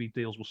valuable TV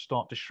deals will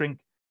start to shrink,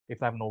 if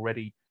they haven't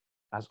already,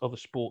 as other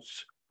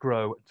sports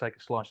grow and take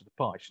a slice of the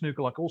pie.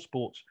 Snooker, like all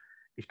sports,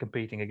 is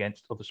competing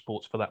against other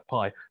sports for that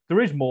pie.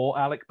 There is more,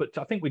 Alec, but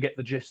I think we get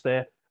the gist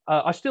there.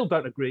 I still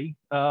don't agree.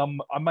 I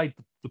made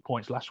the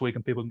points last week,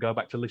 and people can go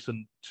back to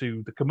listen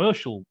to the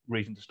commercial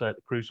reason to stay at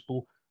the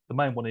Crucible. The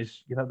main one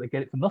is, they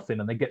get it for nothing,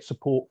 and they get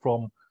support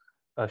from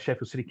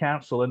Sheffield City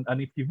Council.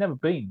 And if you've never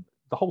been,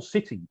 the whole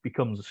city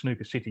becomes a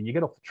snooker city. You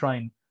get off the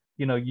train,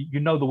 you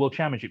know the World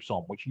Championships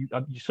on, which you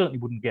certainly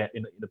wouldn't get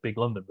in a big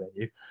London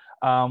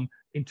venue.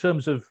 In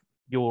terms of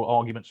your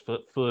arguments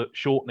for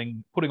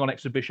shortening, putting on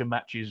exhibition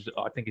matches,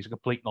 I think is a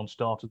complete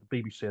non-starter. The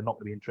BBC are not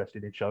going to be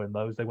interested in showing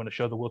those. They want to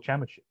show the World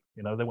Championship.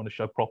 They want to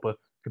show proper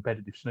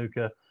competitive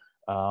snooker.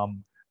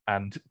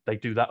 And they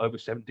do that over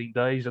 17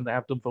 days, and they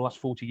have done for the last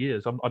 40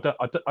 years.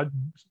 I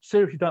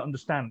seriously don't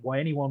understand why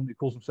anyone who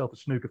calls himself a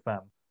snooker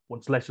fan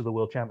wants less of the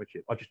World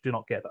Championship. I just do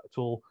not get that at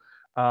all.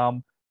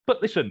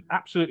 But listen,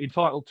 absolutely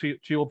entitled to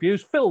your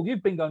views. Phil,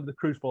 you've been going to the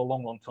Crucible a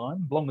long, long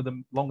time, longer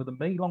than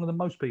me, longer than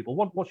most people.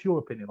 What's your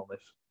opinion on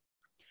this?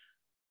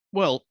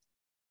 Well,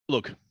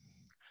 look,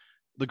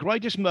 the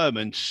greatest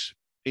moments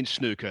in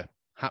snooker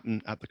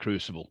happen at the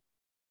Crucible.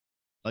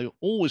 They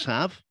always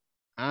have,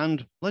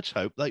 and let's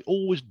hope they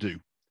always do.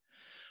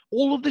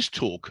 All of this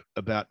talk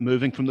about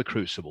moving from the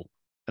Crucible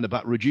and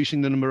about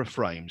reducing the number of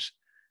frames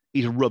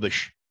is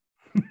rubbish.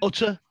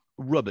 Utter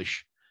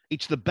rubbish.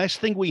 It's the best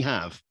thing we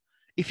have.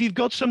 If you've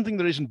got something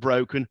that isn't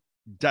broken,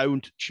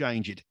 don't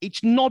change it.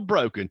 It's not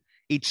broken.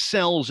 It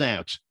sells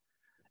out.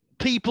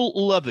 People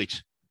love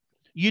it.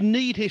 You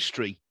need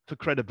history for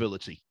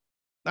credibility.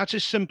 That's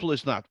as simple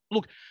as that.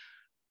 Look,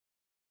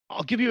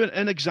 I'll give you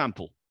an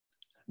example.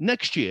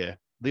 Next year,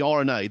 the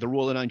RNA, the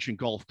Royal and Ancient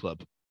Golf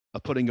Club,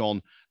 are putting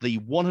on the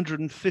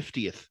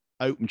 150th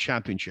Open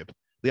Championship.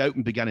 The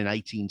Open began in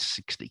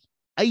 1860.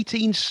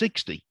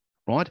 1860,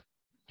 right?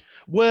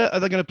 Where are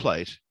they going to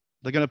play it?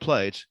 They're going to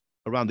play it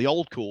around the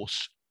old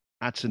course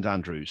at St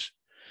Andrews.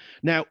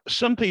 Now,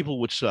 some people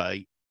would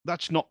say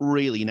that's not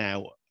really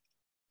now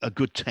a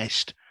good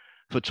test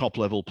for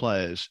top-level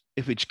players.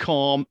 If it's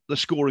calm, the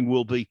scoring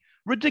will be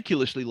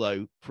ridiculously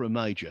low for a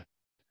major.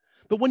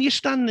 But when you're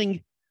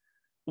standing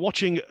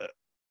watching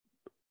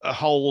a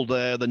hole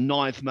there, the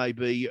ninth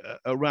maybe,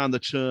 around the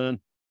turn,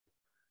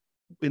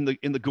 in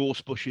the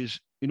gorse bushes,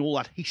 in all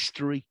that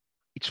history,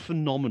 it's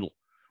phenomenal.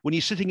 When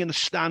you're sitting in the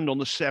stand on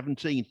the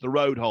 17th, the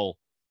road hole,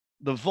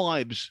 the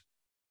vibes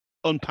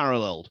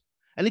unparalleled.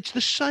 And it's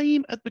the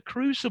same at the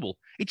Crucible.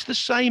 It's the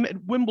same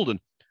at Wimbledon.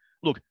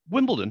 Look,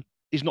 Wimbledon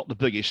is not the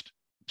biggest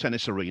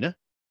tennis arena.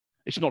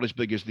 It's not as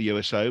big as the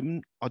US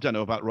Open. I don't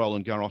know about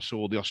Roland Garros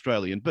or the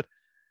Australian, but,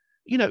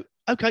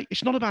 okay,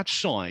 it's not about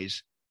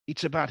size.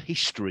 It's about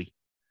history.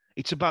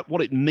 It's about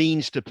what it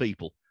means to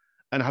people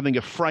and having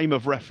a frame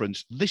of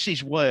reference. This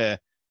is where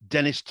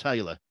Dennis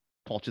Taylor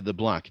potted the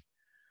black.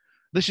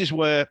 This is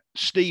where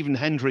Stephen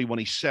Hendry won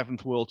his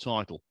 7th world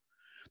title.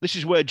 This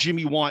is where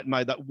Jimmy White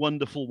made that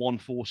wonderful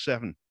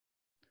 147.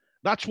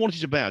 That's what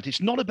it's about.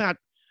 It's not about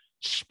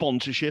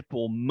sponsorship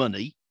or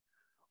money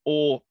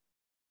or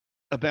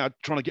about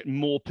trying to get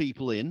more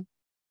people in.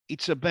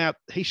 It's about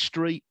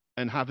history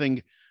and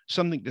having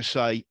something to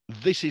say,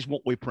 this is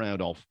what we're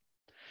proud of.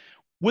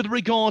 With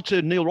regard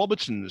to Neil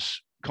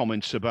Robertson's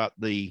comments about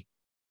the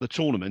the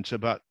tournament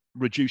about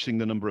reducing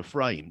the number of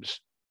frames.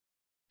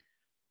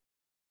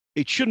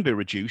 It shouldn't be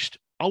reduced.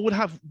 I would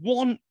have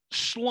one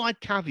slight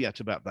caveat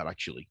about that,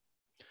 actually.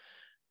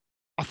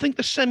 I think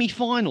the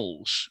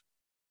semi-finals,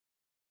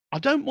 I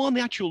don't mind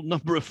the actual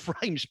number of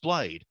frames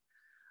played.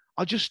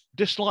 I just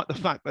dislike the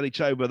fact that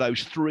it's over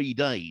those 3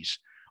 days.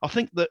 I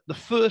think that the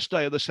first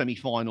day of the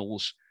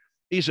semi-finals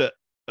is a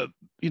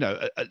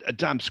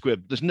damn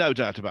squib. There's no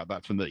doubt about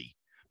that for me,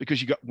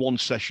 because you got one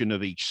session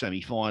of each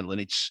semi-final,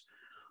 and it's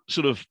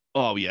sort of,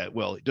 oh yeah,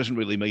 well, it doesn't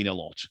really mean a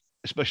lot,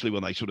 especially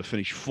when they sort of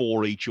finish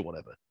 4 each or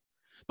whatever.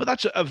 But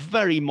that's a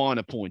very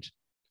minor point.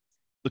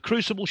 The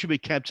Crucible should be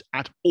kept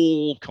at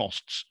all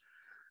costs.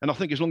 And I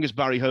think as long as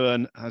Barry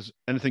Hearn has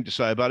anything to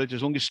say about it,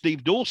 as long as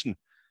Steve Dawson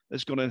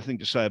has got anything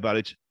to say about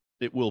it,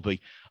 it will be.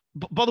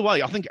 By the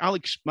way, I think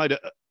Alex made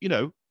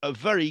a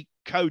very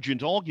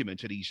cogent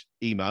argument in his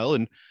email,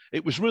 and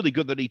it was really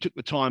good that he took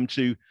the time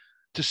to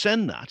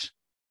send that.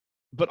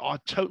 But I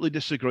totally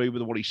disagree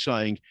with what he's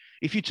saying.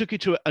 If you took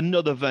it to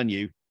another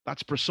venue,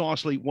 that's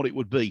precisely what it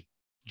would be.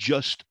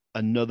 Just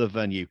another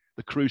venue.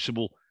 The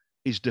Crucible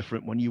is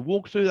different. When you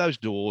walk through those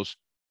doors,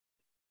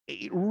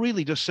 it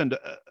really does send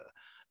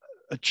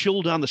a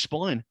chill down the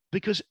spine,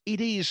 because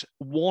it is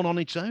one on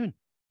its own.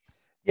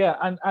 Yeah,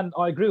 and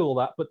I agree with all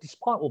that. But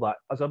despite all that,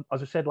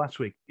 as I said last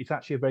week, it's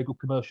actually a very good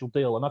commercial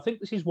deal. And I think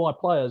this is why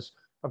players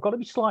have got to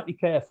be slightly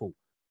careful,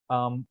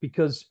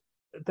 because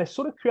they're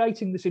sort of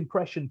creating this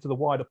impression to the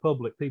wider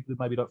public, people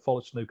who maybe don't follow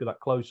snooker that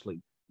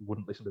closely,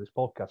 wouldn't listen to this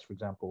podcast, for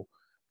example,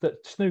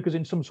 that snooker's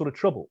in some sort of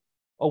trouble.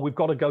 Oh, we've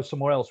got to go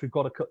somewhere else. We've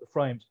got to cut the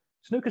frames.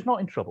 Snooker's not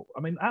in trouble.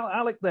 I mean,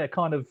 Alec there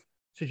kind of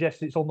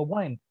suggested it's on the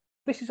wane.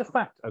 This is a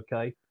fact,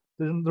 okay?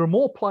 There are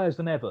more players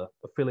than ever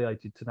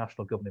affiliated to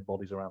national governing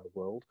bodies around the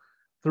world.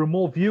 There are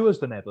more viewers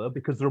than ever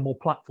because there are more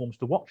platforms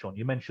to watch on.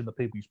 You mentioned the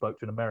people you spoke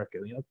to in America.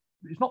 You know,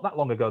 it's not that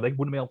long ago they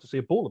wouldn't be able to see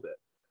a ball of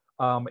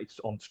it. It's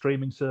on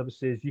streaming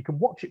services. You can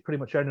watch it pretty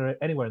much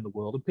anywhere in the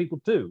world, and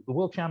people do. The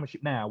World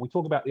Championship now, we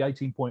talk about the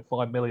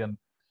 18.5 million,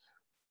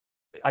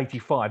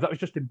 85. That was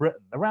just in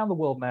Britain. Around the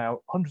world now,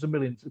 hundreds of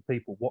millions of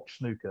people watch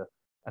snooker,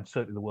 and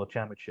certainly the World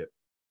Championship.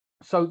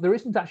 So there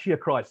isn't actually a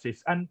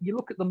crisis. And you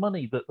look at the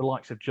money that the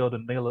likes of Judd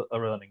and Neil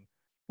are earning.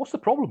 What's the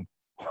problem?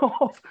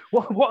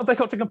 what have they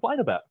got to complain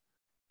about?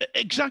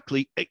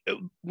 Exactly.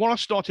 When I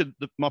started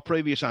my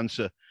previous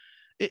answer,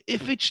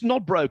 if it's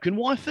not broken,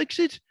 why fix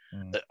it?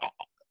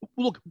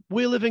 Look,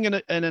 we're living in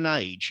an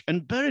age,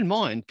 and bear in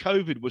mind,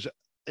 COVID was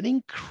an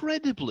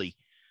incredibly,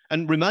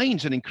 and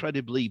remains an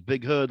incredibly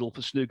big hurdle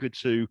for snooker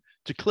to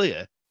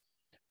clear.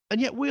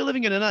 And yet we're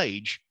living in an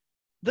age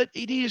that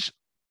it is,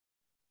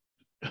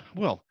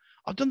 well,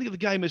 I don't think the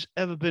game has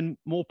ever been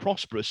more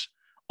prosperous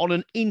on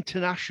an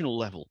international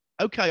level.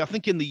 Okay, I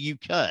think in the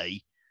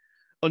UK,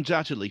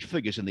 undoubtedly,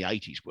 figures in the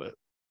 80s were,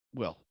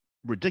 well,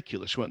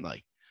 ridiculous, weren't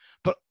they?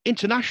 But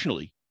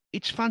internationally,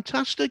 it's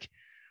fantastic.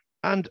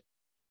 And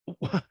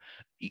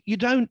you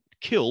don't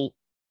kill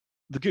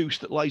the goose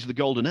that lays the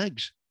golden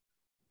eggs.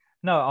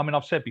 No, I mean,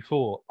 I've said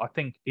before, I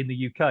think in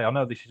the UK, I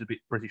know this is a bit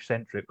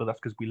British-centric, but that's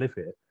because we live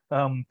here.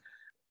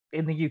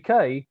 In the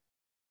UK,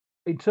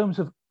 in terms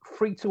of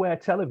free-to-air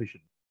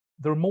television,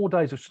 there are more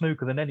days of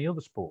snooker than any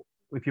other sport.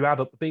 If you add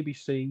up the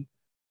BBC,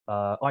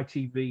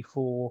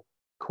 ITV4,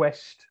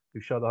 Quest, who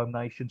show the Home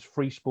Nations,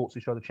 Free Sports,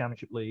 who show the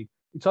Championship League,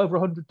 it's over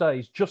 100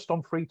 days just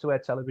on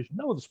free-to-air television.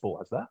 No other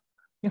sport has that.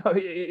 You know,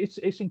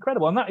 it's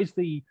incredible. And that is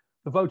the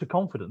vote of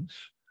confidence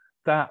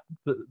that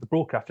the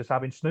broadcasters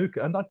have in snooker.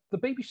 And the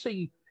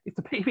BBC, if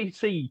the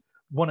BBC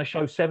want to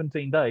show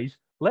 17 days,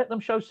 let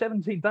them show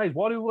 17 days.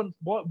 Why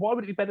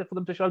would it be better for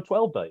them to show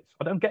 12 days?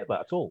 I don't get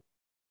that at all.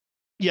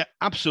 Yeah,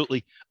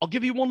 absolutely. I'll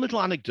give you one little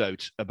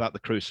anecdote about the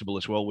Crucible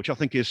as well, which I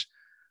think is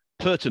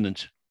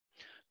pertinent.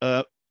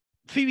 A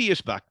few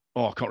years back,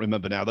 I can't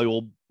remember now, they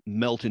all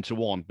melt into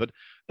one, but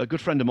a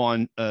good friend of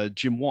mine,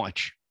 Jim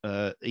White,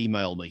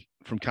 emailed me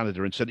from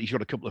Canada and said he's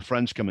got a couple of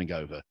friends coming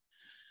over.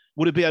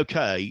 Would it be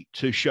okay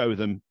to show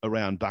them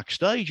around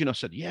backstage? And I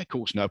said, yeah, of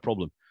course, no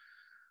problem.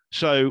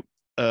 So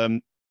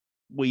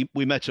we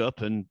met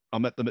up, and I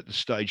met them at the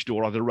stage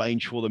door. I'd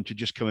arranged for them to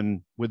just come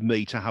in with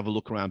me to have a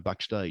look around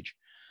backstage.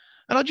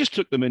 And I just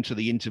took them into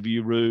the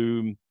interview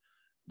room,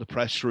 the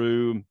press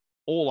room,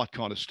 all that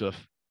kind of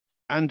stuff.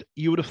 And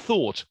you would have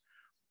thought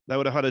they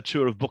would have had a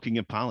tour of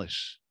Buckingham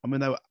Palace. I mean,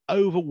 they were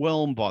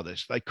overwhelmed by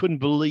this. They couldn't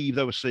believe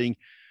they were seeing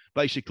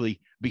basically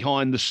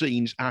behind the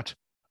scenes at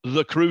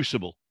the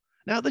Crucible.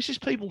 Now, this is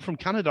people from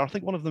Canada. I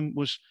think one of them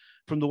was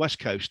from the West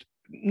Coast.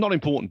 Not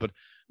important, but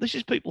this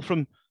is people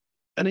from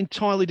an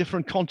entirely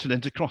different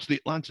continent across the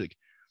Atlantic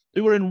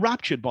who were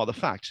enraptured by the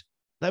fact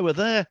they were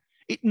there.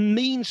 It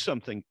means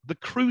something. The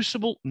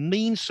Crucible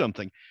means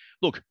something.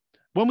 Look,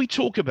 when we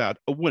talk about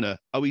a winner,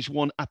 oh, he's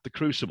won at the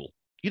Crucible,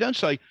 you don't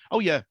say,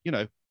 oh, yeah, you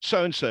know,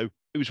 so-and-so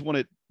who's won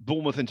at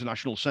Bournemouth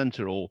International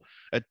Centre or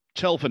at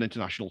Telford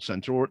International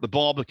Centre or at the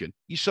Barbican.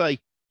 You say,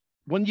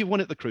 when you've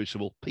won at the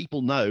Crucible,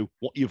 people know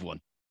what you've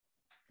won.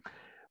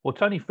 Well,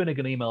 Tony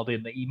Finnegan emailed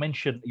in that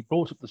he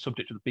brought up the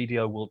subject of the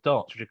BDO World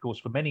Darts, which, of course,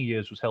 for many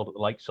years was held at the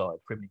Lakeside,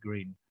 Frimley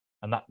Green.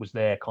 and that was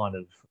their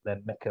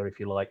mecca, if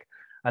you like.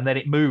 And then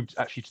it moved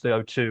actually to the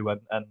O2,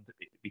 and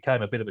it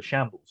became a bit of a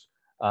shambles.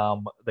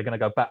 They're going to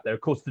go back there.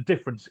 Of course, the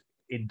difference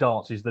in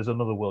darts is there's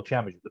another World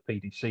Championship, the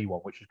PDC one,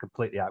 which has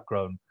completely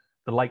outgrown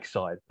the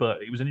Lakeside.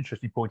 But it was an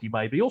interesting point he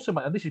made. But he also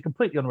made, and this is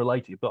completely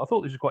unrelated, but I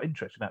thought this was quite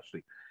interesting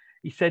actually.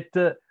 He said,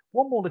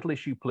 one more little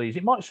issue, please.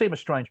 It might seem a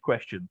strange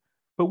question,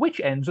 but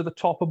which ends are the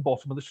top and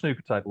bottom of the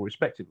snooker table,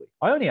 respectively?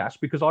 I only ask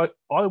because I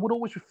would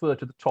always refer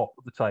to the top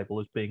of the table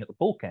as being at the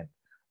bulk end,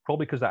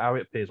 probably because that's how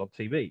it appears on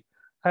TV.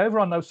 However,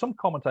 I know some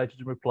commentators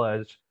and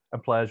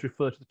players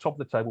refer to the top of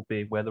the table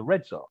being where the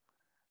reds are.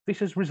 This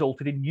has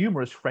resulted in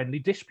numerous friendly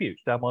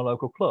disputes down my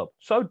local club.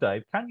 So,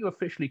 Dave, can you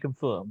officially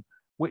confirm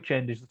which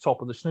end is the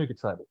top of the snooker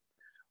table?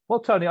 Well,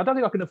 Tony, I don't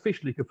think I can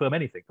officially confirm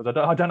anything because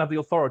I don't have the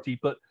authority,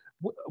 but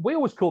we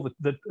always call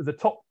the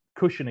top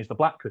cushion is the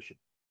black cushion.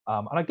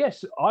 And I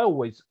guess I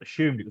always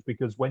assumed it was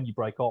because when you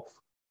break off,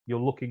 you're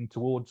looking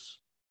towards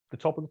the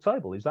top of the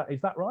table. Is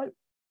that right?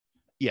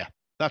 Yeah,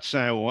 that's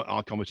how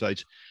I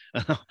commentate.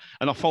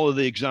 And I follow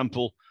the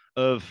example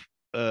of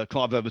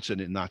Clive Everton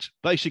in that.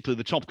 Basically,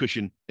 the top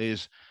cushion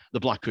is the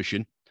black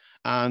cushion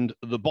and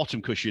the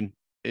bottom cushion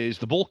is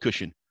the ball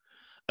cushion.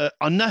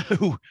 I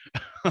know,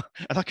 and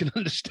I can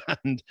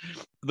understand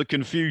the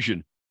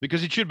confusion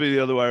because it should be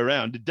the other way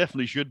around. It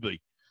definitely should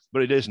be,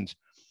 but it isn't.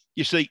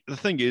 You see, the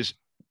thing is,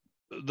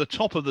 the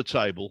top of the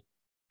table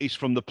is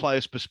from the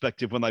player's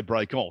perspective when they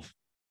break off,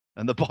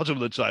 and the bottom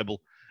of the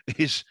table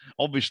is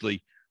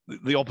obviously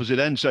the opposite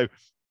end. So,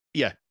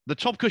 yeah, the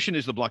top cushion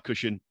is the black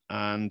cushion,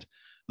 and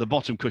the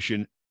bottom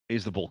cushion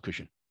is the ball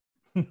cushion.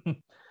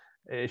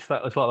 It's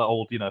like that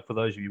old, for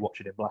those of you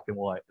watching in black and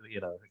white,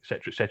 et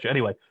cetera, et cetera.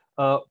 Anyway,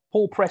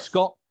 Paul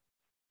Prescott,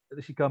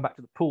 this is going back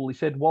to the pool. He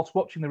said, whilst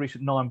watching the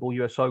recent 9-ball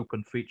US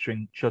Open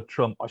featuring Judd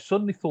Trump, I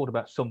suddenly thought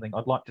about something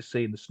I'd like to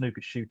see in the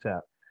snooker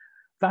shootout.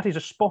 That is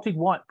a spotted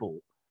white ball.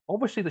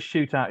 Obviously, the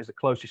shootout is the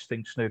closest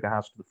thing snooker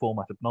has to the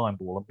format of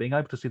 9-ball, and being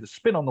able to see the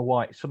spin on the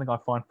white is something I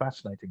find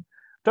fascinating.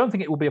 Don't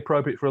think it will be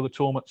appropriate for other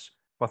tournaments,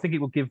 but I think it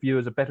will give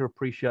viewers a better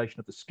appreciation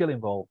of the skill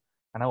involved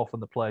and how often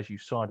the players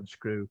use side and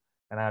screw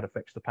and how it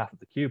affects the path of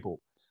the cue ball.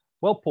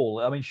 Well, Paul,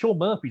 I mean, Sean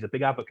Murphy's a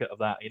big advocate of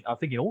that. I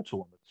think in all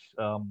tournaments,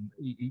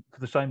 for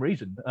the same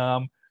reason.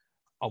 I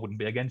wouldn't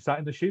be against that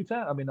in the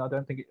shootout. I mean, I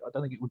don't think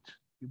it would.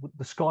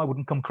 The sky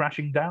wouldn't come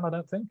crashing down. I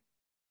don't think.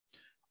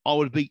 I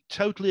would be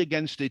totally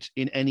against it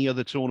in any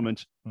other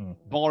tournament,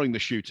 barring the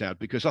shootout,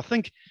 because I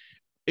think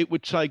it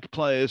would take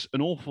players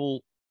an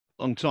awful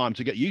long time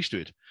to get used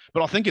to it.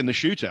 But I think in the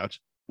shootout,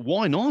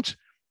 why not?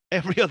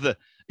 Every other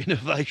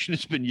innovation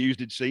has been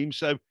used, it seems.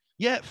 So,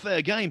 yeah,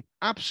 fair game.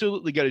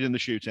 Absolutely get it in the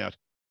shootout.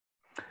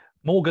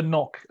 Morgan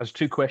Knock has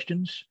two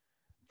questions.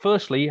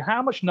 Firstly,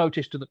 how much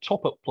notice do the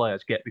top-up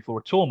players get before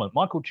a tournament?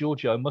 Michael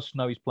Giorgio must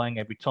know he's playing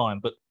every time,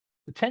 but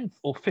the 10th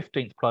or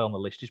 15th player on the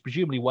list is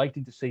presumably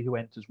waiting to see who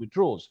enters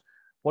withdraws.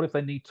 What if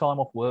they need time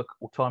off work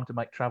or time to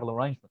make travel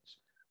arrangements?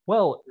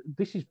 Well,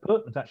 this is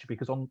pertinent, actually,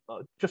 because on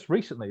just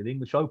recently, the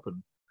English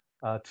Open,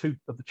 two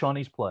of the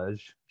Chinese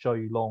players,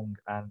 Zhou Yulong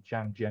and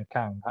Zhang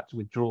Jiankang, had to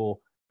withdraw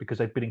because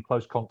they'd been in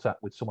close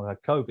contact with someone who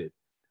had COVID.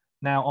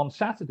 Now, on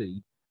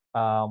Saturday,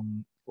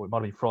 or it might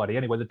have been Friday,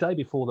 anyway, the day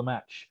before the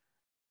match,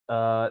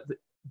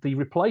 the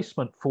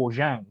replacement for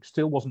Zhang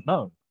still wasn't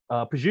known.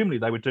 Presumably,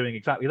 they were doing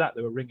exactly that.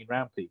 They were ringing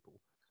around people.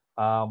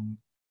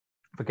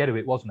 Forget who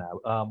it was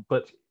now.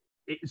 But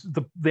it's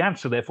the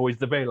answer, therefore, is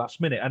the very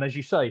last minute. And as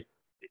you say,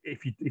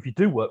 if you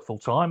do work full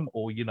time,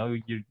 or you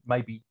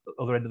may be at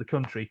the other end of the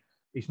country,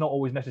 it's not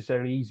always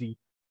necessarily easy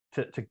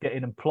to get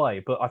in and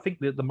play. But I think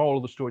the moral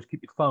of the story is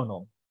keep your phone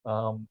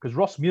on, because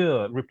Ross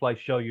Muir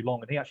replaced Zhou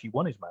Yulong, and he actually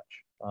won his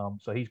match.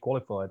 So he's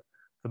qualified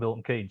for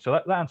Milton Keynes. So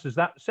that answers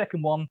that.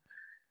 Second one.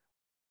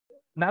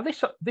 Now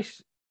this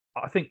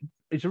I think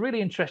is a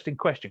really interesting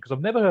question because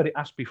I've never heard it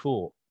asked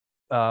before,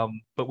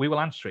 but we will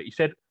answer it. He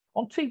said,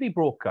 on TV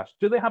broadcast,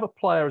 do they have a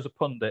player as a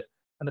pundit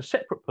and a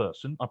separate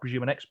person, I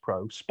presume an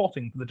ex-pro,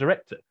 spotting for the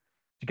director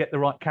to get the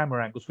right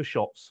camera angles for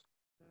shots?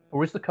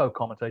 Or is the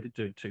co-commentator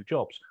doing two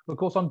jobs? Well, of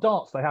course, on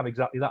darts, they have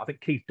exactly that. I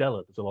think Keith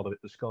Deller does a lot of it,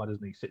 the Sky,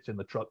 doesn't he? He sits in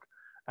the truck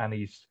and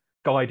he's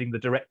guiding the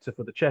director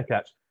for the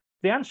checkouts.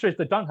 The answer is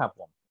they don't have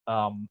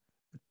one.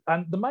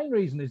 And the main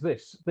reason is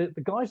this. The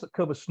guys that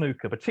cover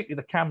snooker, particularly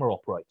the camera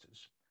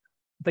operators,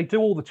 they do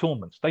all the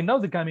tournaments. They know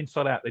the game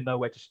inside out. They know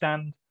where to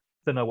stand.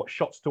 They know what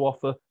shots to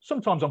offer.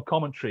 Sometimes on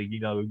commentary, you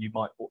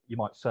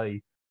might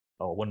say,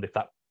 oh, I wonder if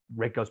that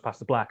red goes past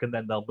the black, and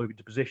then they'll move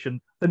into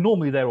position. They're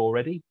normally there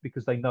already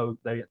because they know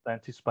they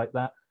anticipate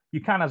that.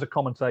 You can, as a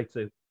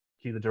commentator,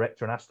 cue the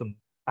director and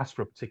ask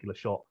for a particular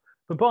shot.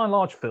 But by and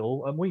large,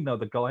 Phil, and we know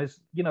the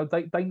guys,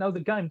 they know the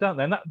game, don't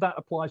they? And that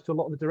applies to a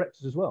lot of the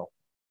directors as well.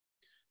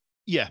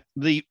 Yeah,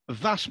 the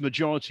vast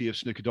majority of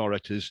snooker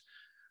directors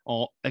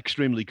are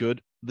extremely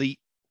good. The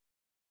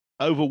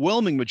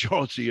overwhelming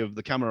majority of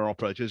the camera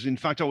operators, in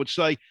fact, I would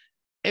say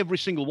every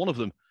single one of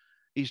them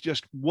is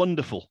just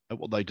wonderful at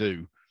what they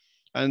do.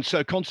 And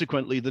so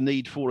consequently, the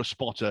need for a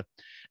spotter,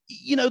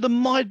 there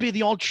might be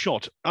the odd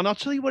shot. And I'll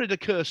tell you where it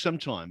occurs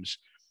sometimes.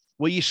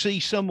 where you see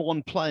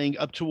someone playing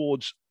up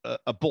towards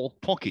a ball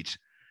pocket,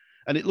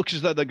 and it looks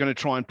as though they're going to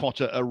try and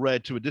pot a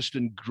red to a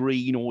distant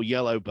green or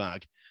yellow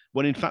bag,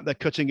 when in fact they're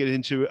cutting it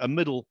into a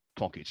middle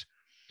pocket.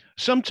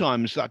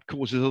 Sometimes that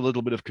causes a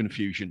little bit of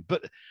confusion,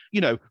 but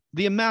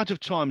the amount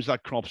of times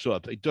that crops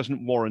up, it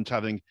doesn't warrant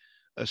having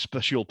a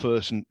special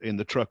person in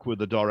the truck with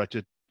the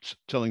director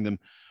telling them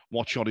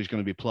what shot is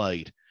going to be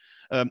played.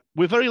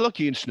 We're very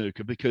lucky in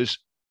snooker because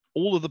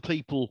all of the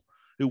people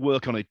who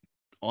work on it,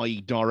 i.e.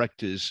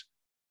 directors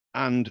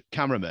and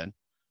cameramen,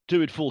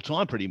 do it full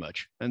time pretty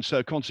much. And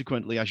so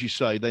consequently, as you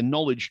say, their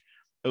knowledge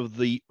of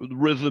the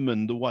rhythm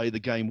and the way the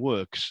game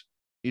works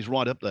is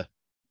right up there.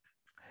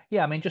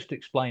 Yeah, I mean, just to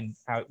explain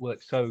how it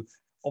works. So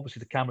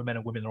obviously the cameramen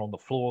and women are on the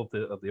floor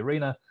of the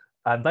arena,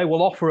 and they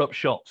will offer up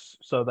shots.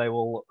 So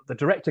the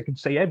director can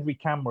see every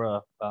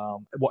camera,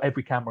 what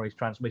every camera is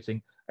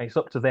transmitting, and it's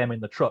up to them in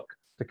the truck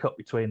to cut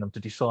between them to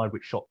decide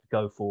which shot to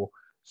go for.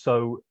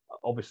 So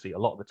obviously a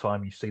lot of the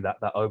time you see that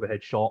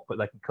overhead shot, but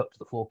they can cut to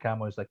the floor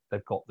cameras.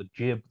 They've got the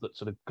jib that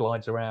sort of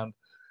glides around.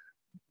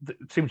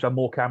 It seems to have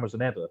more cameras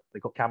than ever.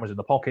 They've got cameras in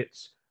the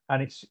pockets.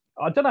 And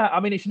I don't know, I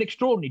mean, it's an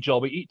extraordinary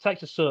job. It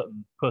takes a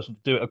certain person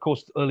to do it. Of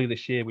course, earlier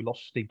this year, we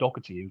lost Steve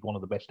Doherty, who was one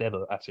of the best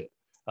ever at it.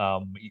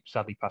 He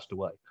sadly passed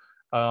away.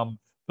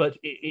 But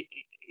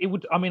it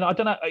would, I mean, I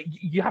don't know,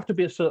 you have to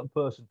be a certain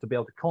person to be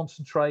able to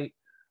concentrate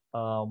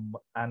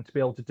and to be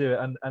able to do it.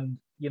 And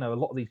a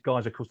lot of these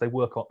guys, of course, they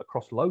work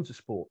across loads of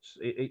sports.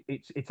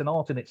 It's an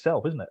art in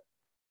itself, isn't it?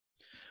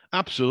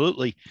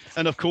 Absolutely.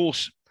 And of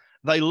course,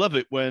 they love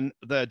it when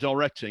they're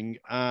directing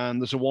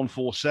and there's a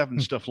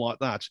 147, stuff like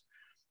that.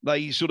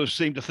 They sort of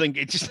seem to think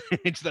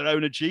it's their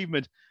own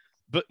achievement.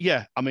 But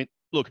yeah, I mean,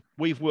 look,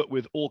 we've worked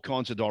with all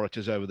kinds of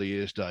directors over the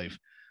years, Dave.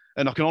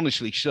 And I can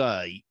honestly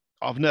say,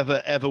 I've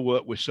never, ever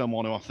worked with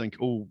someone who I think,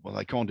 oh, well,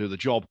 they can't do the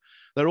job.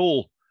 They're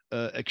all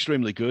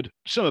extremely good.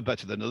 Some are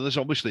better than others.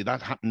 Obviously,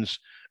 that happens,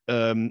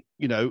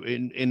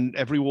 in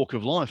every walk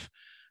of life.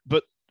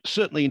 But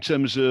certainly in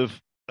terms of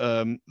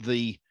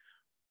the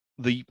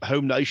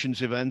home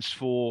nations events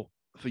for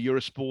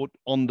Eurosport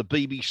on the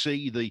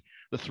BBC,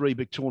 the three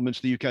big tournaments,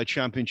 the UK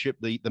Championship,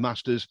 the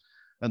Masters,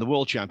 and the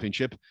World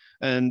Championship,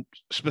 and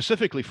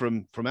specifically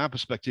from our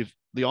perspective,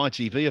 the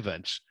ITV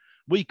events,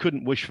 we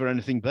couldn't wish for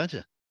anything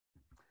better.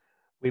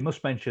 We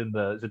must mention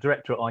the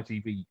director at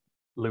ITV,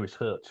 Lewis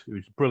Hurt,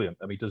 who's brilliant.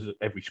 I mean, he does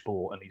every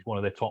sport, and he's one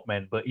of their top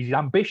men. But his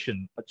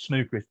ambition at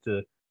snooker is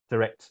to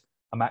direct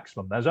a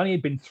maximum. There's only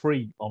been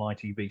 3 on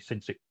ITV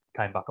since it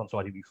came back onto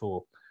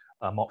ITV4.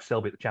 Mark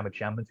Selby at the Champion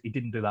Champions, he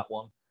didn't do that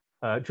one.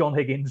 John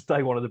Higgins,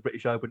 day one of the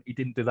British Open, he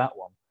didn't do that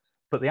one.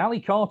 But the Ali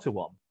Carter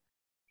one,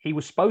 he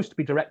was supposed to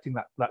be directing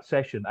that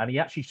session, and he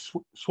actually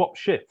swapped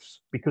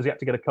shifts because he had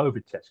to get a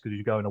COVID test because he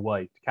was going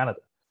away to Canada.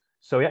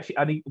 So he actually,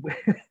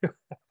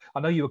 I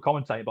know you were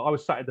commentating, but I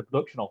was sat in the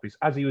production office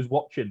as he was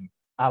watching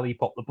Ali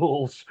pop the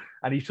balls,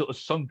 and he sort of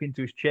sunk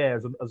into his chair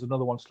as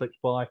another one slips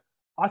by.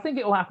 I think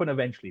it'll happen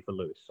eventually for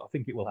Lewis. I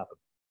think it will happen.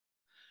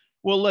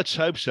 Well, let's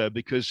hope so,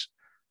 because,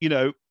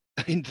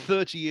 in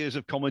 30 years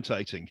of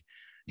commentating,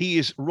 he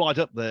is right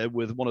up there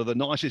with one of the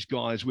nicest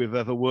guys we've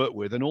ever worked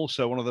with, and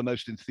also one of the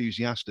most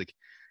enthusiastic.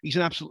 He's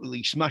an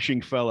absolutely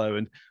smashing fellow,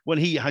 and when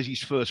he has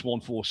his first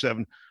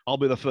 147, I'll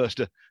be the first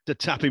to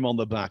tap him on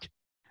the back.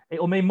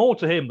 It'll mean more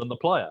to him than the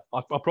player,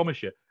 I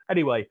promise you.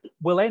 Anyway,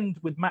 we'll end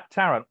with Matt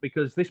Tarrant,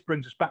 because this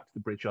brings us back to the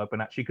British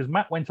Open, actually, because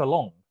Matt went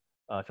along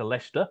to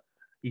Leicester.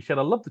 He said,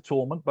 I love the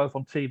tournament, both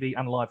on TV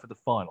and live for the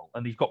final.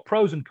 And he's got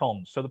pros and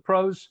cons. So the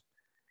pros,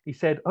 he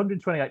said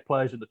 128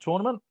 players in the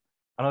tournament,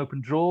 an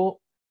open draw,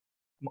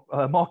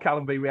 Mark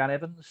Allen v. Ryan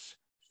Evans,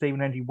 Stephen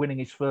Hendry winning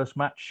his first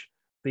match,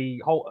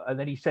 and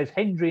then he says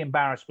Hendry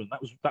embarrassment.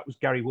 That was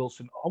Gary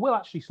Wilson. I will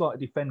actually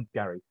slightly defend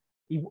Gary.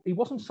 He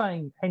wasn't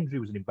saying Hendry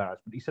was an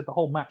embarrassment. He said the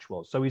whole match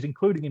was. So he's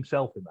including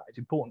himself in that. It's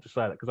important to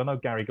say that because I know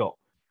Gary got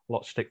a lot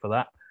of stick for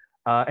that.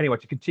 Anyway,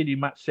 to continue,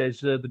 Matt says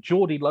the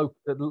Geordie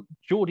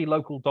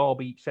local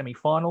derby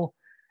semi-final,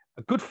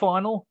 a good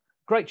final,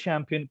 great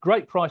champion,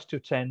 great price to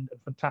attend,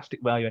 and fantastic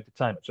value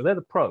entertainment. So they're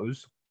the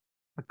pros.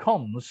 The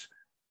cons,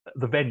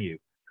 the venue.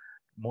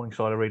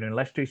 Morningside Arena in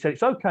Leicester. He said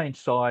it's okay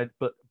inside,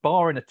 but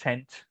bar in a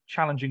tent,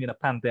 challenging in a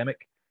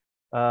pandemic.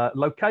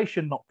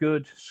 Location not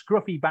good,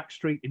 scruffy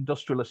backstreet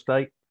industrial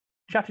estate.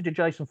 Chatted to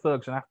Jason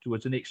Ferguson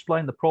afterwards, and he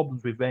explained the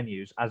problems with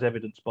venues as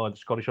evidenced by the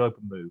Scottish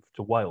Open move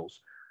to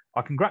Wales.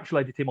 I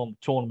congratulated him on the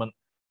tournament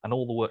and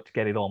all the work to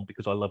get it on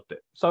because I loved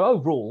it. So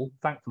overall,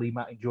 thankfully,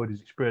 Matt enjoyed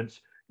his experience.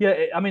 Yeah,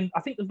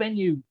 I think the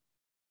venue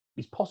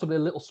is possibly a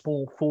little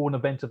small for an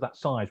event of that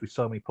size with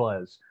so many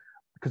players,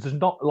 because there's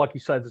not, like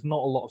you said, there's not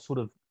a lot of sort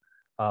of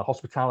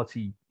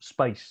hospitality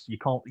space. You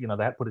can't,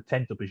 they had to put a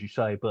tent up, as you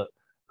say, but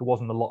there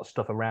wasn't a lot of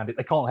stuff around it.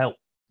 They can't help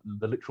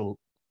the literal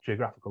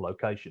geographical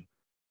location.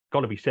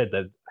 Got to be said,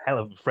 they're a hell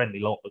of a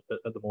friendly lot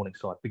at the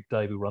Morningside. Big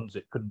Dave, who runs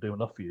it, couldn't do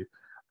enough for you.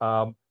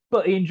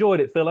 But he enjoyed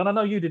it, Phil, and I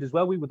know you did as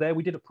well. We were there.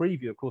 We did a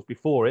preview, of course,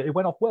 before it. It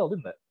went off well,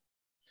 didn't it?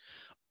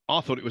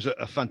 I thought it was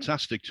a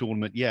fantastic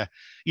tournament. Yeah,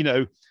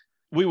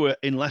 we were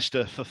in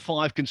Leicester for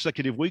 5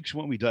 consecutive weeks,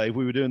 weren't we, Dave?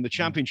 We were doing the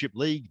Championship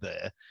League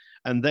there,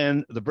 And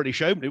then the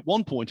British Open. At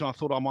one point, I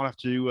thought I might have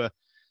to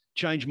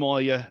change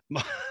my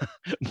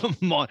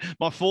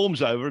my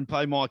forms over and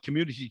pay my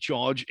community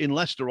charge in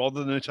Leicester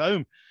rather than at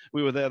home.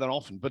 We were there that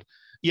often. But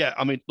yeah,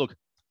 I mean, look,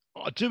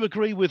 I do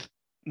agree with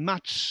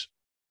Matt's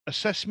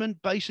assessment,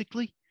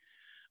 basically.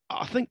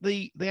 I think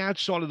the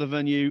outside of the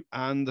venue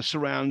and the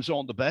surrounds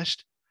aren't the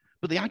best,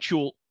 but the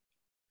actual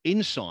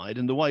inside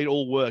and the way it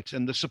all worked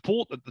and the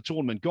support that the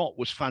tournament got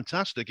was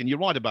fantastic. And you're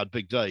right about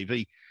Big Dave.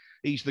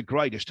 He's the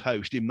greatest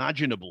host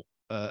imaginable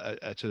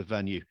to the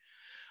venue.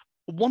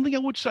 One thing I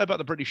would say about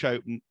the British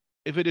Open,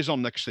 if it is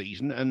on next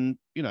season, and,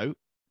 you know,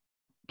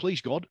 please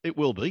God, it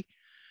will be,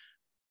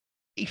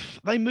 if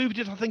they moved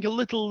it, I think, a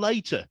little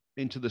later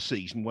into the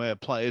season where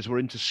players were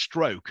into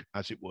stroke,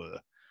 as it were,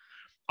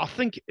 I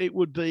think it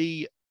would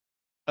be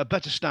a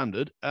better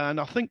standard. And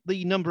I think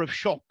the number of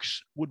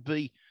shocks would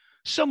be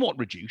somewhat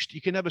reduced.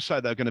 You can never say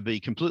they're going to be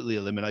completely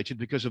eliminated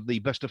because of the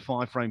best of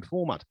 5 frame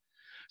format.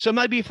 So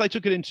maybe if they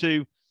took it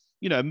into,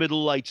 you know,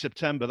 middle, late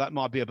September, that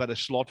might be a better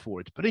slot for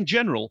it. But in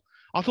general,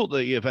 I thought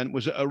the event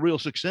was a real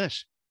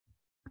success.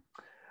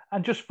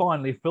 And just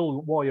finally,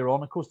 Phil, while you're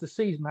on, of course, the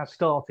season has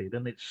started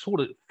and it sort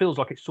of feels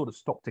like it's sort of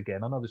stopped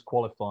again. I know there's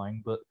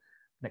qualifying, but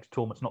next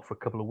tournament's not for a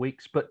couple of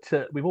weeks. But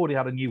we've already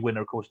had a new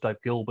winner, of course, Dave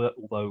Gilbert,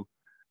 although,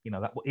 you know,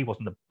 that he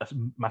wasn't a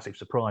massive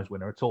surprise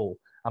winner at all.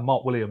 And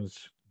Mark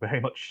Williams, very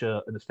much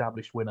an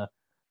established winner,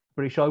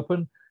 British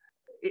Open.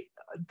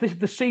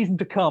 The season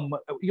to come,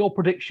 your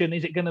prediction,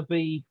 is it going to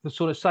be the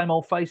sort of same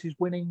old faces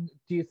winning?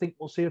 Do you think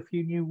we'll see a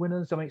few new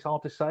winners? I mean, it's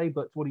hard to say,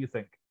 but what do you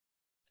think?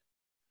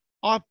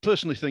 I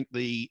personally think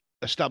the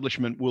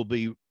establishment will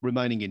be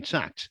remaining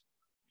intact.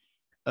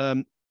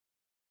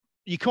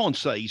 You can't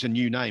say he's a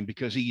new name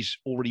because he's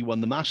already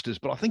won the Masters,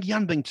 but I think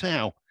Yan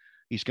Bingtao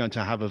is going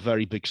to have a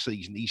very big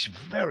season. He's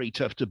very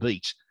tough to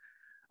beat.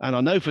 And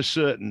I know for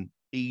certain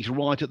he's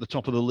right at the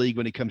top of the league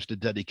when it comes to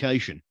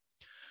dedication.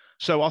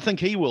 So I think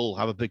he will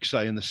have a big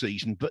say in the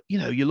season. But, you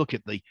know, you look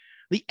at the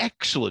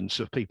excellence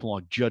of people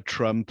like Judd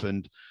Trump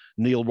and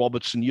Neil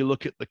Robertson. You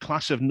look at the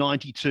class of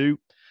 92.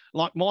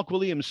 Like Mark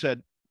Williams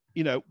said,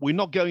 you know, we're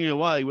not going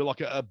away. We're like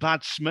a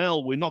bad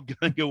smell. We're not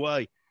going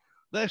away.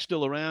 They're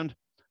still around.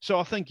 So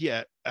I think,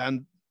 yeah,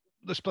 and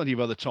there's plenty of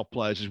other top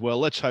players as well.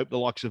 Let's hope the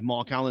likes of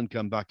Mark Allen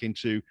come back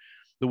into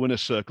the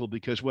winner's circle,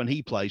 because when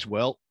he plays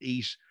well,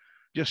 he's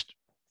just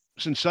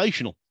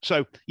sensational.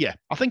 So, yeah,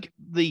 I think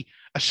the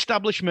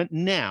establishment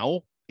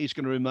now is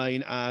going to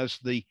remain as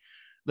the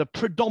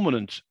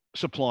predominant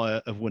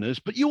supplier of winners,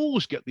 but you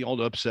always get the odd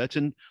upset,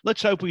 and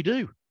let's hope we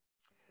do.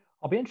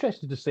 I'll be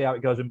interested to see how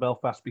it goes in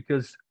Belfast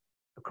because,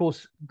 of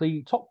course,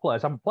 the top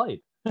players haven't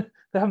played.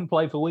 They haven't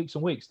played for weeks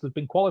and weeks. They've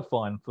been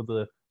qualifying for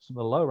some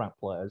of the low-ranked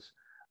players.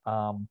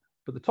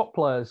 But the top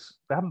players,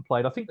 they haven't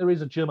played. I think there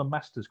is a German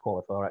Masters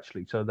qualifier,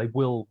 actually, so they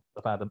will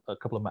have had a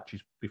couple of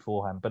matches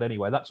beforehand. But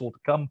anyway, that's all to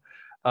come.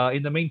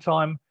 In the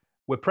meantime,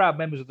 we're proud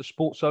members of the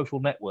Sports Social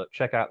Network.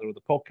 Check out their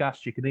other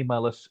podcasts. You can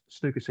email us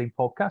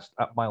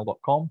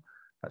snookerscenepodcast@mail.com.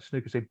 That's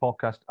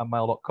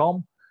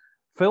snookerscenepodcast@mail.com.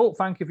 Phil,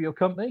 thank you for your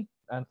company,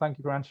 and thank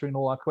you for answering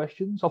all our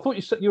questions. I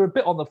thought you were a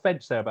bit on the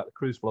fence there about the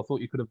Crucible. I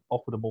thought you could have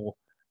offered a more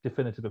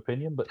definitive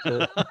opinion, but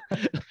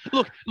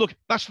look,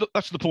 that's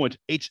the point.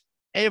 It's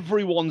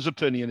everyone's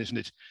opinion, isn't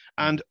it?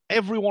 And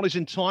everyone is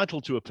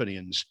entitled to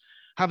opinions.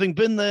 Having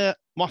been there,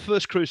 my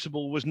first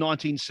Crucible was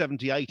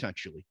 1978,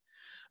 actually.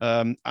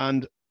 And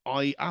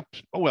when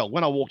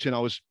I walked in, I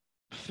was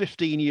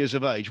 15 years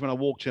of age. When I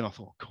walked in, I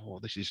thought,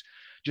 God, this is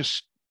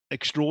just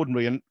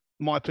extraordinary. And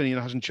my opinion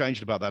hasn't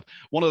changed about that.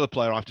 One other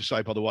player I have to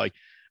say, by the way,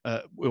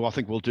 who I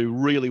think will do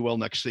really well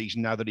next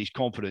season now that his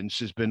confidence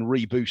has been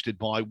reboosted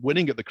by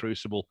winning at the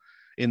Crucible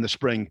in the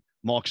spring,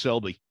 Mark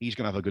Selby. He's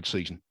going to have a good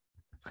season.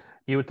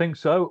 You would think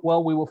so.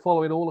 Well, we will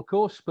follow it all, of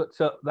course, but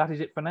that is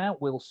it for now.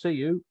 We'll see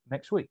you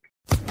next week.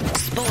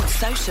 Sports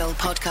Social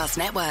Podcast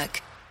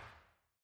Network.